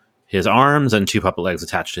to his arms and 2 puppet legs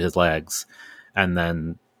attached to his legs, and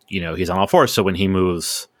then he's on all fours, so when he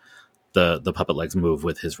moves, the puppet legs move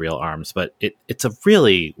with his real arms. But it's a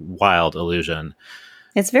really wild illusion.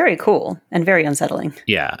 It's very cool and very unsettling.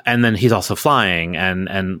 Yeah, and then he's also flying,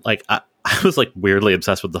 and like I was like weirdly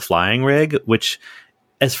obsessed with the flying rig, which,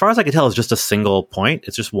 as far as I could tell, is just a single point.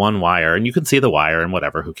 It's just one wire, and you can see the wire and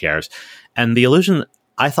whatever, who cares? And the illusion,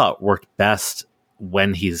 I thought, worked best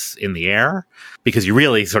when he's in the air, because you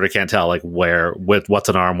really sort of can't tell like what's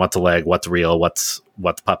an arm, what's a leg, what's real, what's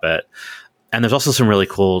puppet. And there's also some really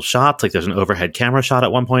cool shots. Like there's an overhead camera shot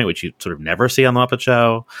at one point, which you sort of never see on the Muppet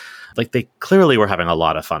Show. Like they clearly were having a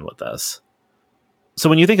lot of fun with this. So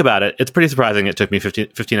when you think about it, it's pretty surprising it took me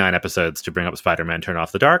 59 episodes to bring up Spider-Man Turn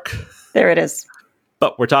Off the Dark. There it is.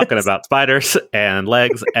 But we're talking about spiders and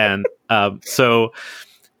legs. And so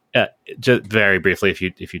just very briefly,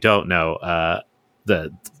 if you don't know,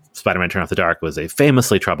 the Spider-Man Turn Off the Dark was a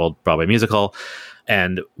famously troubled Broadway musical.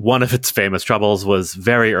 And one of its famous troubles was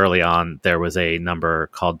very early on. There was a number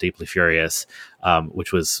called Deeply Furious,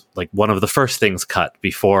 which was like one of the first things cut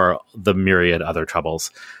before the myriad other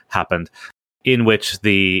troubles happened, in which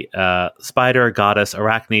the spider goddess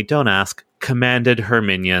Arachne, don't ask, commanded her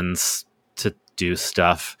minions to do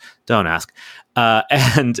stuff. Don't ask.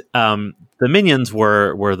 And the minions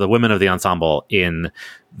were the women of the ensemble in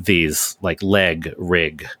these like leg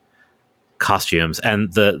rig costumes.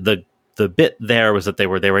 And the bit there was that they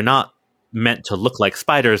were not meant to look like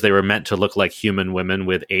spiders. They were meant to look like human women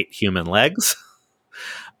with 8 human legs.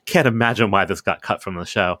 Can't imagine why this got cut from the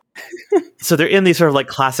show. So they're in these sort of like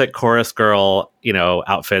classic chorus girl,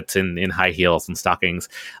 outfits in high heels and stockings,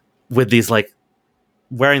 with these like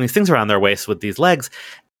wearing these things around their waist with these legs.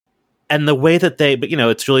 And the way that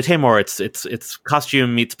it's Julie Taymor, it's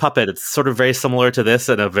costume meets puppet. It's sort of very similar to this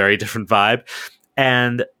and a very different vibe.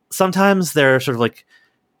 And sometimes they're sort of like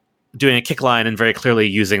doing a kick line and very clearly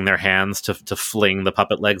using their hands to fling the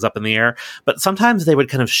puppet legs up in the air. But sometimes they would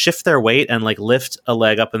kind of shift their weight and like lift a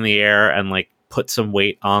leg up in the air and like put some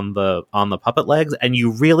weight on the puppet legs. And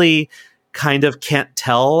you really kind of can't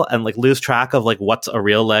tell and like lose track of like what's a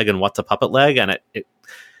real leg and what's a puppet leg. And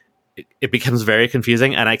it becomes very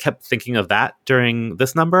confusing. And I kept thinking of that during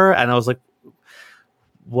this number, and I was like,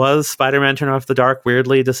 was Spider-Man Turn Off the Dark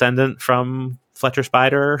weirdly descendant from Fletcher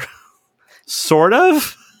Spider? Sort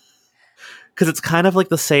of, because it's kind of like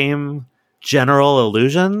the same general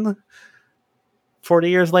illusion 40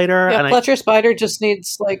 years later. Yeah, and Fletcher Spider just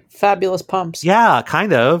needs like fabulous pumps. Yeah,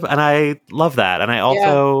 kind of. And I love that. And I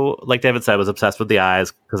also, like David said, was obsessed with the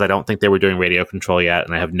eyes because I don't think they were doing radio control yet.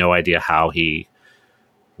 And I have no idea how he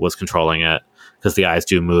was controlling it because the eyes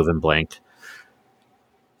do move and blink.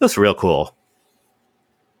 That's real cool.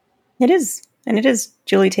 It is. And it is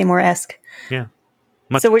Julie Taymor-esque. Yeah.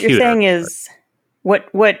 So what you're saying is what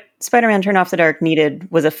Spider-Man Turn Off the Dark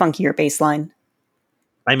needed was a funkier bass line.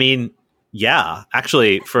 I mean, yeah.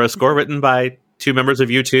 Actually, for a score written by two members of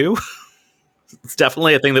U2, it's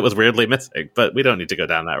definitely a thing that was weirdly missing, but we don't need to go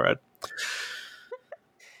down that road.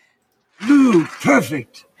 Ooh,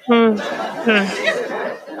 perfect.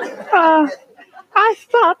 I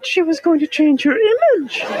thought she was going to change her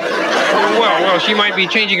image. Well, she might be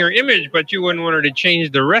changing her image, but you wouldn't want her to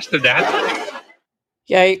change the rest of that.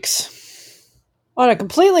 Yikes. On a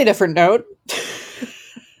completely different note,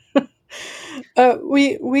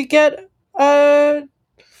 we get a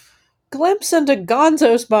glimpse into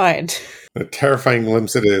Gonzo's mind. A terrifying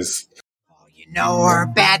glimpse it is. know are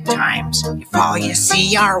bad times if all you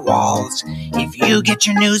see are walls. If you get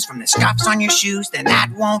your news from the scuffs on your shoes, then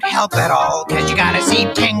that won't help at all, 'cause you gotta see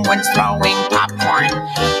penguins throwing popcorn,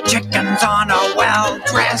 chickens on a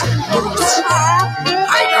well-dressed moose.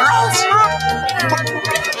 Hi, girls!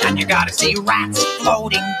 And you gotta see rats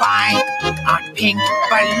floating by on pink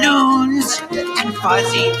balloons and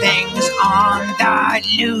fuzzy things on the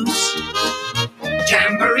loose.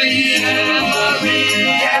 Jamboree,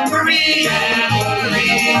 jamboree,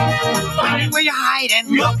 jamboree. Find where you hide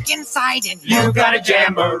and look inside and you got a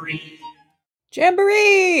jamboree.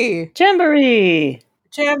 Jamboree! Jamboree!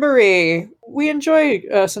 Jamboree. We enjoy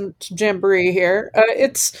some jamboree here.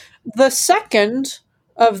 It's the second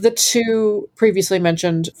of the two previously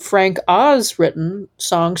mentioned Frank Oz written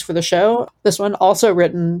songs for the show. This one also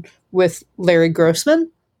written with Larry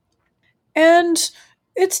Grossman. And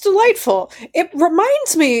it's delightful. It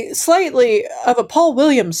reminds me slightly of a Paul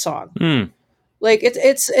Williams song. Like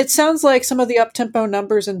it sounds like some of the up-tempo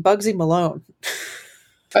numbers in Bugsy Malone.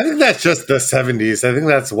 I think that's just the 70s. I think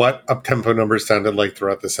that's what up-tempo numbers sounded like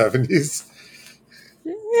throughout the 70s.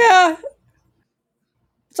 Yeah.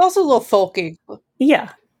 It's also a little folky. Yeah.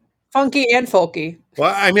 Funky and folky.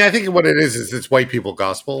 Well, I mean, I think what it is it's white people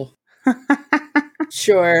gospel.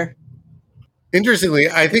 Sure. Interestingly,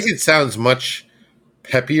 I think it sounds much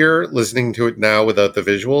peppier listening to it now without the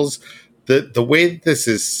visuals. The way that this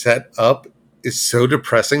is set up is so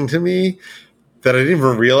depressing to me that I didn't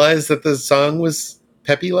even realize that the song was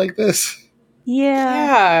peppy like this.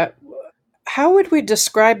 Yeah. How would we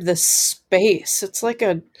describe this space? It's like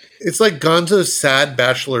Gonzo's sad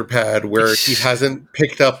bachelor pad where he hasn't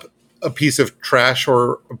picked up a piece of trash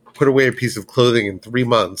or put away a piece of clothing in 3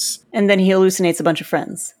 months. And then he hallucinates a bunch of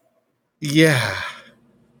friends. Yeah.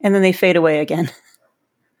 And then they fade away again.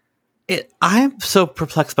 I'm so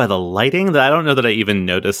perplexed by the lighting that I don't know that I even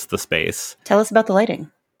noticed the space. Tell us about the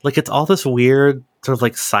lighting. Like, it's all this weird sort of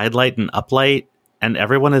like side light and uplight, and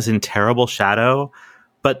everyone is in terrible shadow,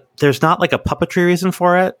 but there's not like a puppetry reason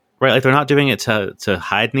for it, right? Like, they're not doing it to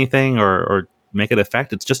hide anything or make an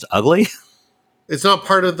effect. It's just ugly. It's not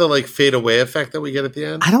part of the like fade away effect that we get at the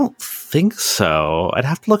end? I don't think so. I'd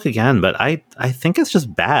have to look again, but I think it's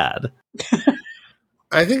just bad.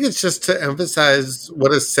 I think it's just to emphasize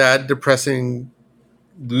what a sad, depressing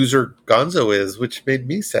loser Gonzo is, which made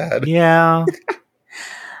me sad. Yeah.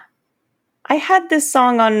 I had this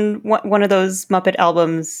song on one of those Muppet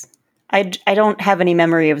albums. I don't have any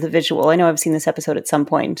memory of the visual. I know I've seen this episode at some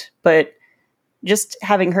point, but just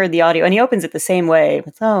having heard the audio, and he opens it the same way.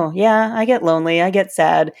 With, oh, yeah, I get lonely, I get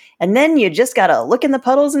sad. And then you just gotta look in the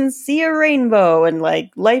puddles and see a rainbow, and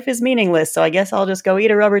like, life is meaningless, so I guess I'll just go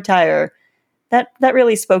eat a rubber tire. That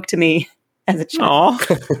really spoke to me as a child.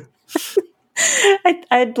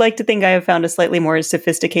 I'd like to think I have found a slightly more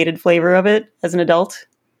sophisticated flavor of it as an adult.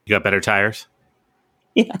 You got better tires?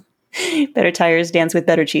 Yeah. Better tires dance with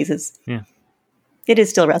better cheeses. Yeah. It is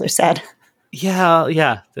still rather sad.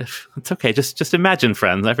 Yeah. It's okay. Just imagine,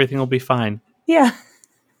 friends. Everything will be fine. Yeah.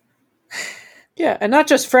 Yeah, and not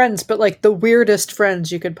just friends, but like the weirdest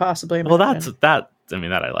friends you could possibly imagine. Well,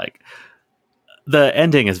 that I like. The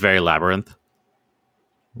ending is very Labyrinth.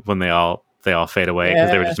 When they all fade away because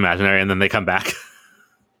they were just imaginary, and then they come back.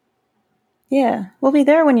 Yeah, we'll be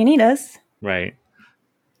there when you need us. Right.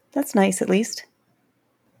 That's nice, at least.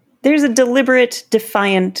 There's a deliberate,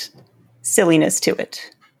 defiant silliness to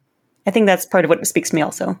it. I think that's part of what speaks to me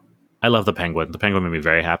also. I love the penguin. The penguin made me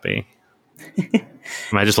very happy.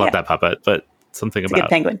 I just love that puppet, but something It's a good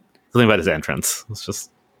penguin. Something about his entrance was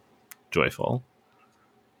just joyful.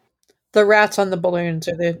 The rats on the balloons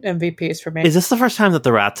are the MVPs for me. Is this the first time that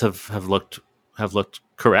the rats have looked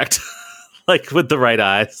correct? Like with the right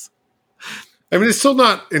eyes? I mean, it's still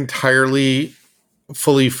not entirely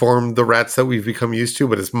fully formed, the rats that we've become used to,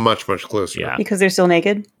 but it's much, much closer. Yeah. Because they're still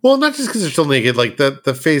naked? Well, not just because they're still naked. Like,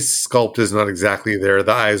 the face sculpt is not exactly there.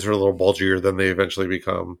 The eyes are a little bulgier than they eventually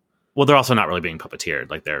become. Well, they're also not really being puppeteered.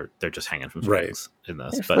 Like, they're just hanging from strings in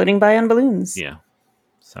this. They're floating by on balloons. Yeah.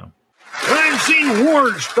 So. I've seen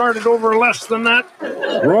wars started over less than that.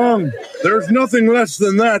 Wrong. There's nothing less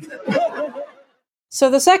than that. So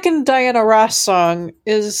the second Diana Ross song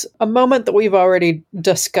is a moment that we've already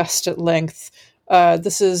discussed at length.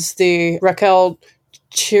 This is the Raquel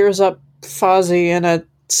cheers up Fozzie in a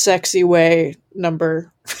sexy way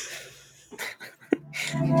number.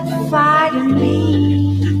 Confide in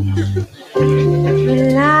me,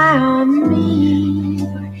 rely on me,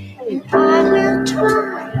 and I will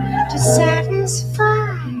try to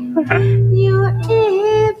satisfy your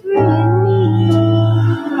every need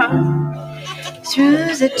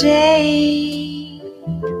through the day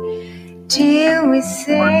till we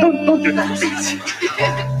say goodbye.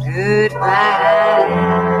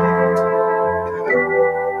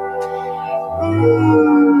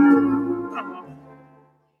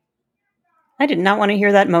 I did not want to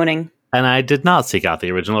hear that moaning. And I did not seek out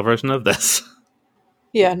the original version of this.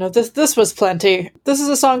 Yeah, no, this was plenty. This is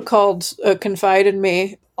a song called Confide in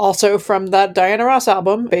Me, also from that Diana Ross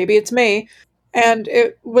album, Baby It's Me. And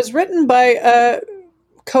it was written by,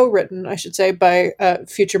 co-written, I should say, by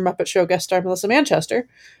future Muppet Show guest star Melissa Manchester,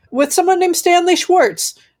 with someone named Stanley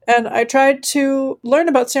Schwartz. And I tried to learn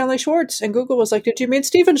about Stanley Schwartz, and Google was like, did you mean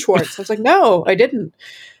Stephen Schwartz? I was like, no, I didn't.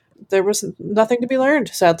 There was nothing to be learned,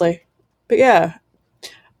 sadly. But yeah,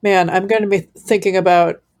 man, I'm going to be thinking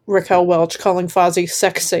about Raquel Welch calling Fozzie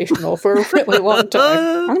sexational for a really long time.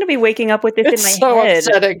 I'm going to be waking up with this It's in my so head.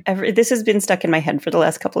 upsetting. This has been stuck in my head for the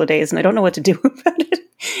last couple of days, and I don't know what to do about it.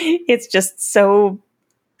 It's just so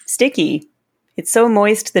sticky. It's so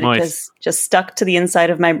moist that it just stuck to the inside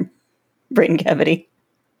of my brain cavity.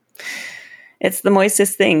 It's the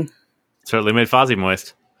moistest thing. Certainly made Fozzie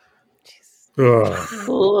moist.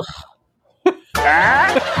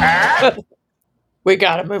 We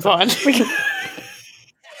gotta move on.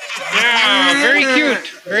 Yeah, very cute.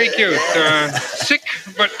 Very cute. Sick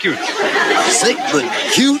but cute. Sick but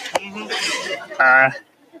cute?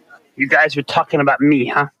 You guys were talking about me,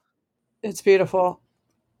 huh? It's beautiful.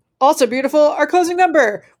 Also beautiful, our closing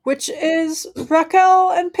number, which is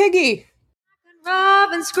Raquel and Piggy.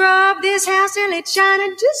 Rub and scrub this house till it's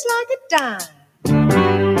shining just like a dime.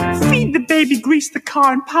 Feed the baby, grease the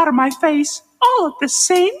car, and powder my face all at the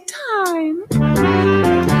same time.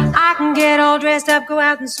 I can get all dressed up, go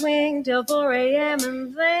out and swing till 4 a.m.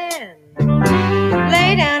 and then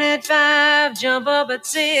lay down at 5, jump up at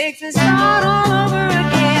 6 and start all over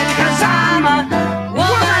again. 'Cause I'm a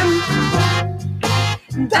woman,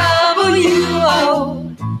 W-O-M-A-N.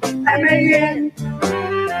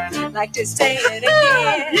 Like to say it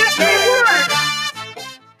again.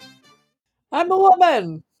 I'm a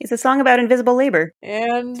woman. It's a song about invisible labor.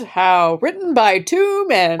 And how? Written by 2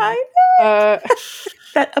 men. I know.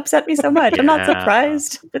 That upset me so much. I'm not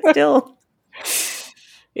surprised, but still.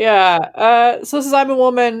 Yeah. So this is I'm a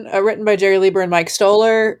Woman, written by Jerry Lieber and Mike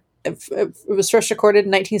Stoller. It was first recorded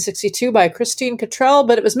in 1962 by Christine Cottrell,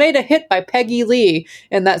 but it was made a hit by Peggy Lee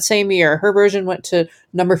in that same year. Her version went to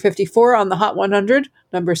number 54 on the Hot 100,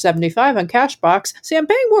 number 75 on Cashbox. See, I'm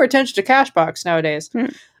paying more attention to Cashbox nowadays.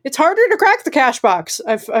 It's harder to crack the Cashbox,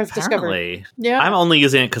 I've discovered. Yeah, I'm only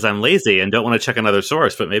using it because I'm lazy and don't want to check another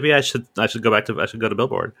source. But maybe I should go to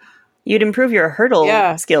Billboard. You'd improve your hurdle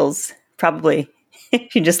skills probably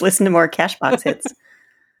if you just listen to more Cashbox hits.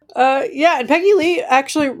 Yeah, and Peggy Lee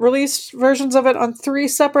actually released versions of it on 3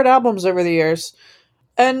 separate albums over the years.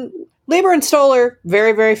 And Lieber and Stoller,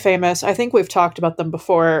 very, very famous. I think we've talked about them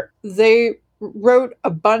before. They wrote a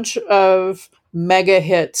bunch of mega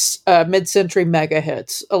hits, mid-century mega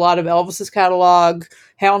hits. A lot of Elvis's catalog,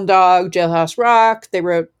 Hound Dog, Jailhouse Rock. They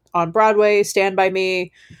wrote on Broadway, Stand By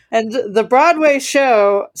Me. And the Broadway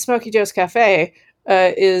show, Smokey Joe's Cafe,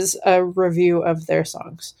 is a review of their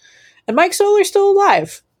songs. And Mike Stoller's still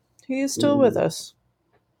alive. He is still with us.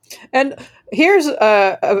 And here's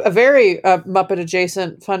a very Muppet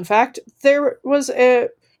adjacent fun fact. There was a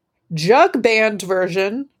jug band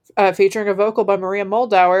version featuring a vocal by Maria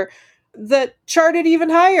Moldauer that charted even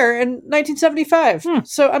higher in 1975.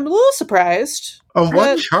 So I'm a little surprised. On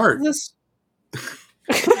what chart?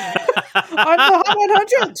 the Hot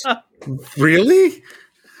 100. Really?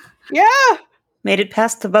 Yeah. Made it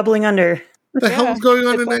past the bubbling under. What the hell was going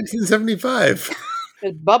on in 1975?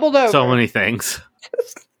 It bubbled over. So many things.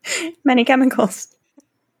 Many chemicals.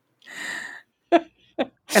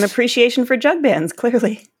 An appreciation for jug bands,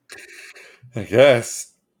 clearly. I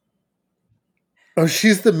guess. Oh,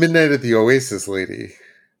 she's the Midnight at the Oasis lady.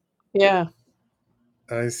 Yeah.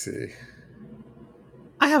 I see.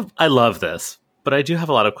 I love this, but I do have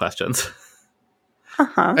a lot of questions.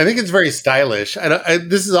 I think it's very stylish.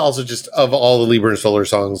 This is also just, of all the Lieber and Stoller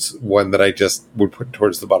songs, one that I just would put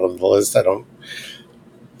towards the bottom of the list. I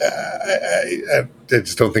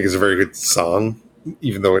just don't think it's a very good song,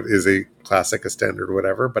 even though it is a classic, a standard,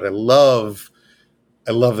 whatever. But I love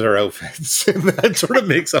their outfits, and that sort of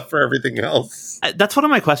makes up for everything else. That's one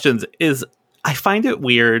of my questions. Is I find it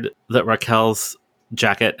weird that Raquel's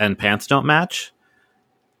jacket and pants don't match.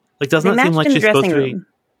 Like, doesn't it seem like she's supposed to be?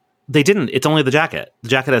 They didn't. It's only the jacket. The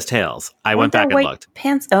jacket has tails. I went back and looked.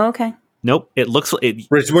 Pants. Oh, okay. Nope. It looks.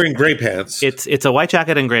 She's wearing gray pants. It's a white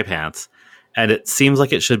jacket and gray pants, and it seems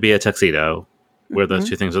like it should be a tuxedo, where those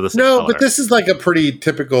two things are the same color. But this is like a pretty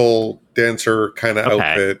typical dancer kind of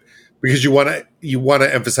outfit, because you want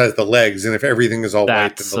to emphasize the legs, and if everything is all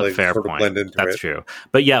white, then the legs sort of blend into it. That's true.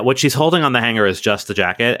 But yeah, what she's holding on the hanger is just the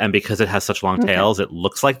jacket, and because it has such long tails, it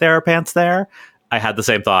looks like there are pants there. I had the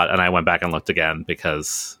same thought, and I went back and looked again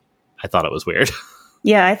because I thought it was weird.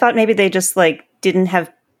 Yeah, I thought maybe they just didn't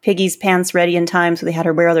have Piggy's pants ready in time, so they had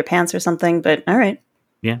her wear other pants or something. But all right.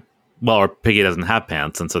 Yeah. Well, or Piggy doesn't have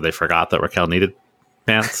pants, and so they forgot that Raquel needed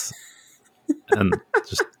pants and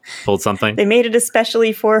just pulled something. They made it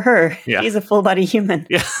especially for her. Yeah. She's a full body human.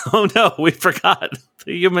 Yeah. Oh no, we forgot.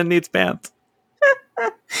 The human needs pants.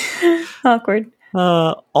 Awkward.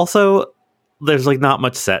 Also, there's not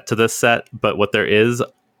much set to this set, but what there is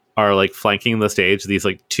are flanking the stage these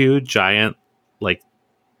two giant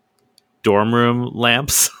dorm room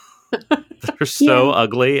lamps that are so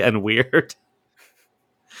ugly and weird.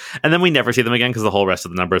 And then we never see them again because the whole rest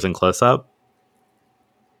of the number is in close up.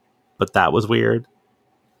 But that was weird.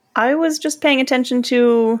 I was just paying attention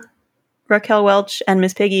to Raquel Welch and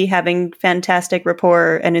Miss Piggy having fantastic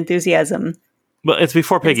rapport and enthusiasm. Well, it's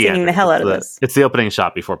before Piggy enters. Singing the hell out of this. It's the opening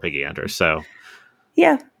shot before Piggy enters, so...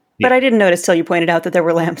 Yeah, but I didn't notice till you pointed out that there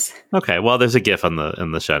were lamps. Okay, well, there's a GIF in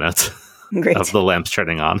the show notes Great. Of the lamps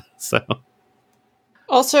turning on. So,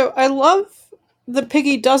 also, I love that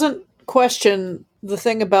Piggy doesn't question the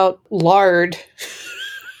thing about lard,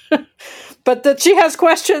 but that she has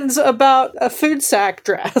questions about a food sack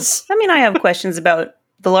dress. I mean, I have questions about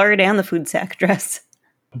the lard and the food sack dress.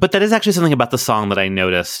 But that is actually something about the song that I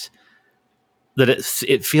noticed, that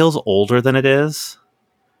it feels older than it is.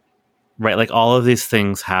 Right, all of these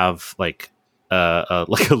things have a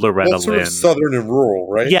Loretta Lynn, sort of Lynn, southern and rural,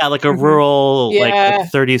 right? Yeah, a rural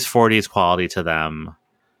 30s, 40s quality to them,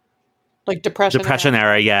 Depression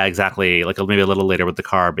era. Yeah, exactly. Maybe a little later with the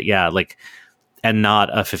car, but yeah, and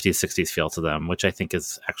not a 50s, 60s feel to them, which I think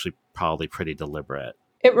is actually probably pretty deliberate.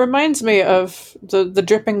 It reminds me of the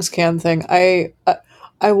drippings can thing. I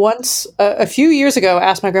once, a few years ago,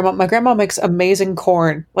 asked my grandma makes amazing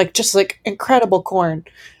corn, just incredible corn.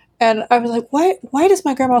 And I was like, why does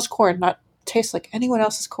my grandma's corn not taste like anyone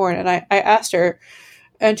else's corn? And I asked her,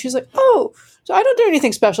 and she's like, oh, so I don't do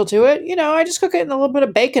anything special to it. I just cook it in a little bit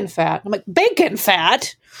of bacon fat. I'm like, bacon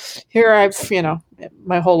fat? Here I've,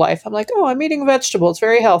 my whole life. I'm like, oh, I'm eating a vegetable. It's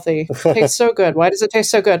very healthy. It tastes so good. Why does it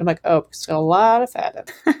taste so good? I'm like, oh, it's got a lot of fat in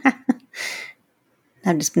it.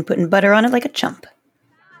 I've just been putting butter on it like a chump.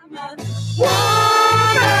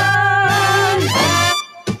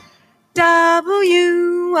 W-O-P-I-G.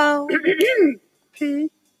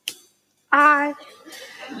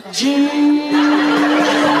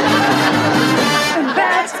 And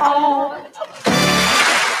that's all. Never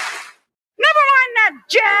mind that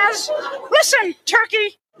jazz. Listen,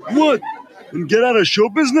 Turkey. What? And get out of show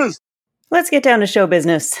business? Let's get down to show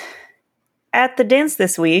business. At the dance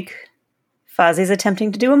this week, Fozzie's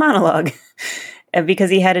attempting to do a monologue. And because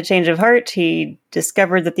he had a change of heart, he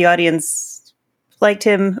discovered that the audience liked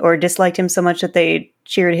him or disliked him so much that they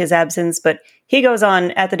cheered his absence. But he goes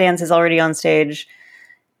on. At the Dance is already on stage.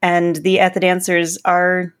 And the At the Dancers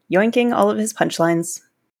are yoinking all of his punchlines.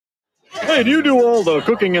 Hey, do you do all the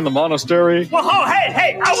cooking in the monastery? Well, oh,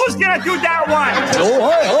 hey, I was gonna do that one. No,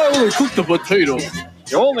 I only cook the potatoes.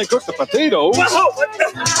 You only cook the potatoes? Well,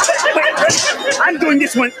 I'm doing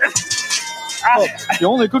this one. Oh, you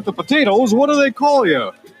only cook the potatoes? What do they call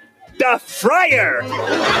you? The fryer. No,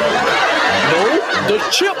 the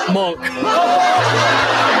chipmunk.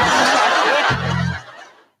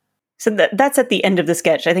 So that's at the end of the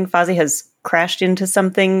sketch. I think Fozzie has crashed into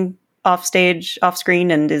something off stage, off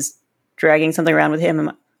screen, and is dragging something around with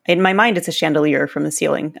him. In my mind, it's a chandelier from the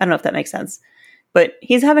ceiling. I don't know if that makes sense. But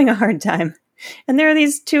he's having a hard time. And there are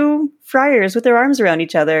these two friars with their arms around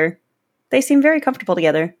each other. They seem very comfortable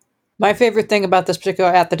together. My favorite thing about this particular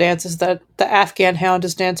At the Dance is that the Afghan hound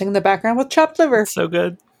is dancing in the background with chopped liver. So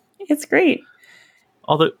good. It's great.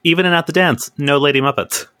 Although, even in At the Dance, no Lady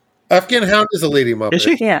Muppets. Afghan Hound is a Lady Muppet. Is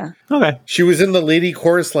she? Yeah. Okay. She was in the lady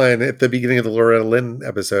chorus line at the beginning of the Loretta Lynn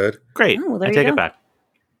episode. Great. Oh, well, there I you take go. it back.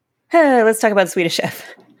 Let's talk about the Swedish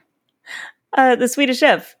Chef. The Swedish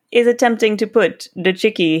Chef is attempting to put the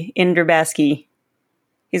chickie in der basket.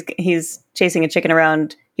 He's chasing a chicken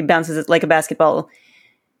around. He bounces it like a basketball.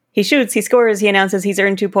 He shoots, he scores, he announces he's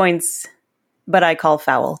earned 2 points, but I call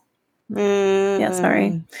foul. Yeah,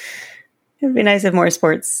 sorry. It would be nice if more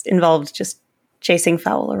sports involved just chasing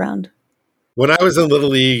foul around. When I was in Little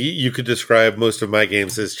League, you could describe most of my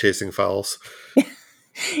games as chasing fouls.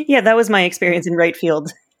 Yeah, that was my experience in right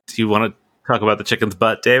field. Do you want to talk about the chicken's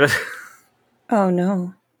butt, David? Oh,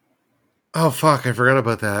 no. Oh, fuck. I forgot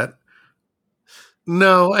about that.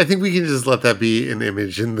 No, I think we can just let that be an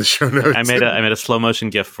image in the show notes. I made a slow motion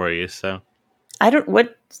GIF for you, so. I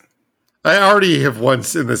already have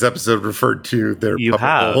once in this episode referred to their You puppet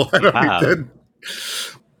have. hole. I You don't need have. to-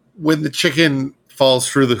 When the chicken falls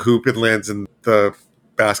through the hoop and lands in the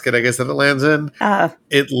basket, I guess that it lands in,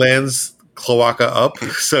 it lands cloaca up,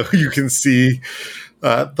 so you can see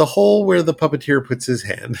the hole where the puppeteer puts his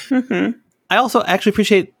hand. Mm-hmm. I also actually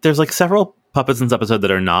appreciate there's like several puppets in this episode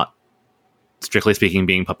that are not, strictly speaking,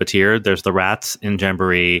 being puppeteered. There's the rats in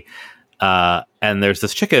Jamboree, and there's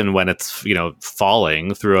this chicken when it's,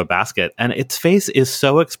 falling through a basket, and its face is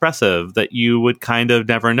so expressive that you would kind of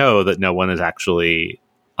never know that no one is actually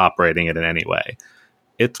operating it in any way.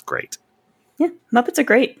 It's great. Yeah, Muppets are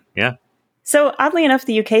great. Yeah. So oddly enough,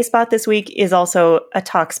 the UK spot this week is also a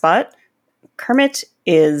talk spot. Kermit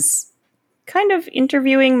is kind of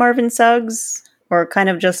interviewing Marvin Suggs, or kind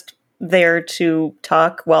of just there to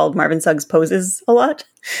talk while Marvin Suggs poses a lot.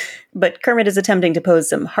 But Kermit is attempting to pose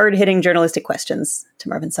some hard-hitting journalistic questions to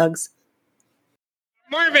Marvin Suggs.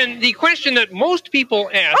 Marvin, the question that most people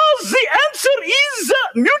ask. Oh, the answer is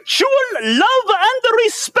mutual love and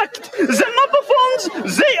respect. The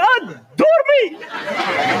Muppaphones, they adore me.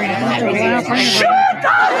 Shut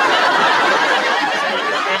up!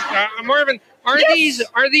 Marvin, are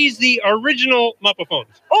these the original Muppaphones?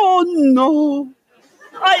 Oh, no.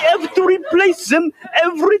 I have to replace them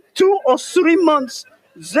every 2 or 3 months.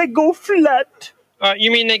 They go flat.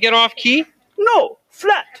 You mean they get off key? No,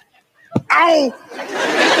 flat. Ow!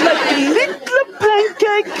 Like little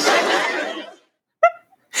pancakes.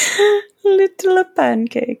 Little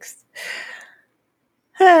pancakes.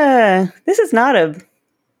 This is not a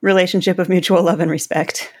relationship of mutual love and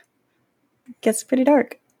respect. It gets pretty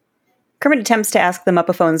dark. Kermit attempts to ask the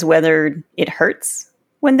Muppaphones whether it hurts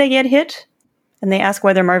when they get hit, and they ask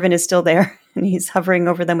whether Marvin is still there, and he's hovering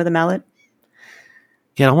over them with a mallet.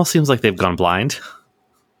 Yeah, it almost seems like they've gone blind.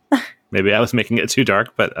 Maybe I was making it too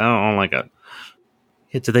dark, but I don't like it.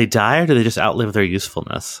 Yeah, do they die, or do they just outlive their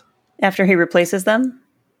usefulness? After he replaces them?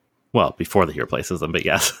 Well, before he replaces them, but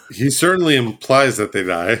yes. He certainly implies that they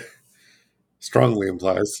die. Strongly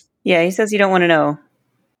implies. Yeah, he says you don't want to know.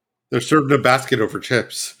 They're served in a basket over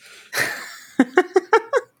chips.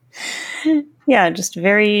 Yeah, just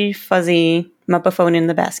very fuzzy Muppaphone in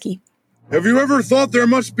the basket. Have you ever thought there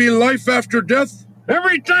must be life after death?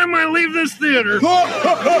 Every time I leave this theater.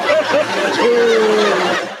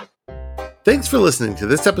 Thanks for listening to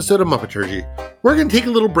this episode of Muppeturgy. We're going to take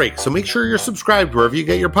a little break, so make sure you're subscribed wherever you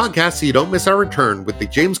get your podcasts so you don't miss our return with the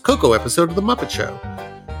James Coco episode of The Muppet Show.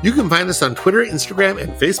 You can find us on Twitter, Instagram,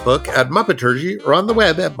 and Facebook at Muppeturgy or on the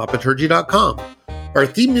web at Muppeturgy.com. Our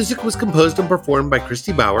theme music was composed and performed by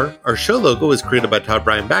Christy Bauer. Our show logo was created by Todd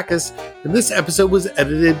Bryan Backus, and this episode was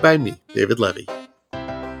edited by me, David Levy.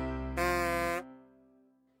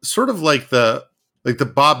 Sort of like the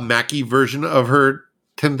Bob Mackie version of her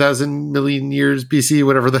 10,000 million years BC,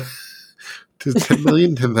 whatever the 10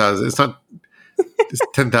 million, 10,000. It's not. It's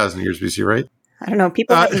 10,000 years BC, right? I don't know.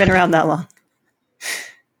 People haven't been around that long.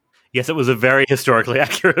 Yes, it was a very historically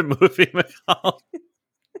accurate movie, McCall.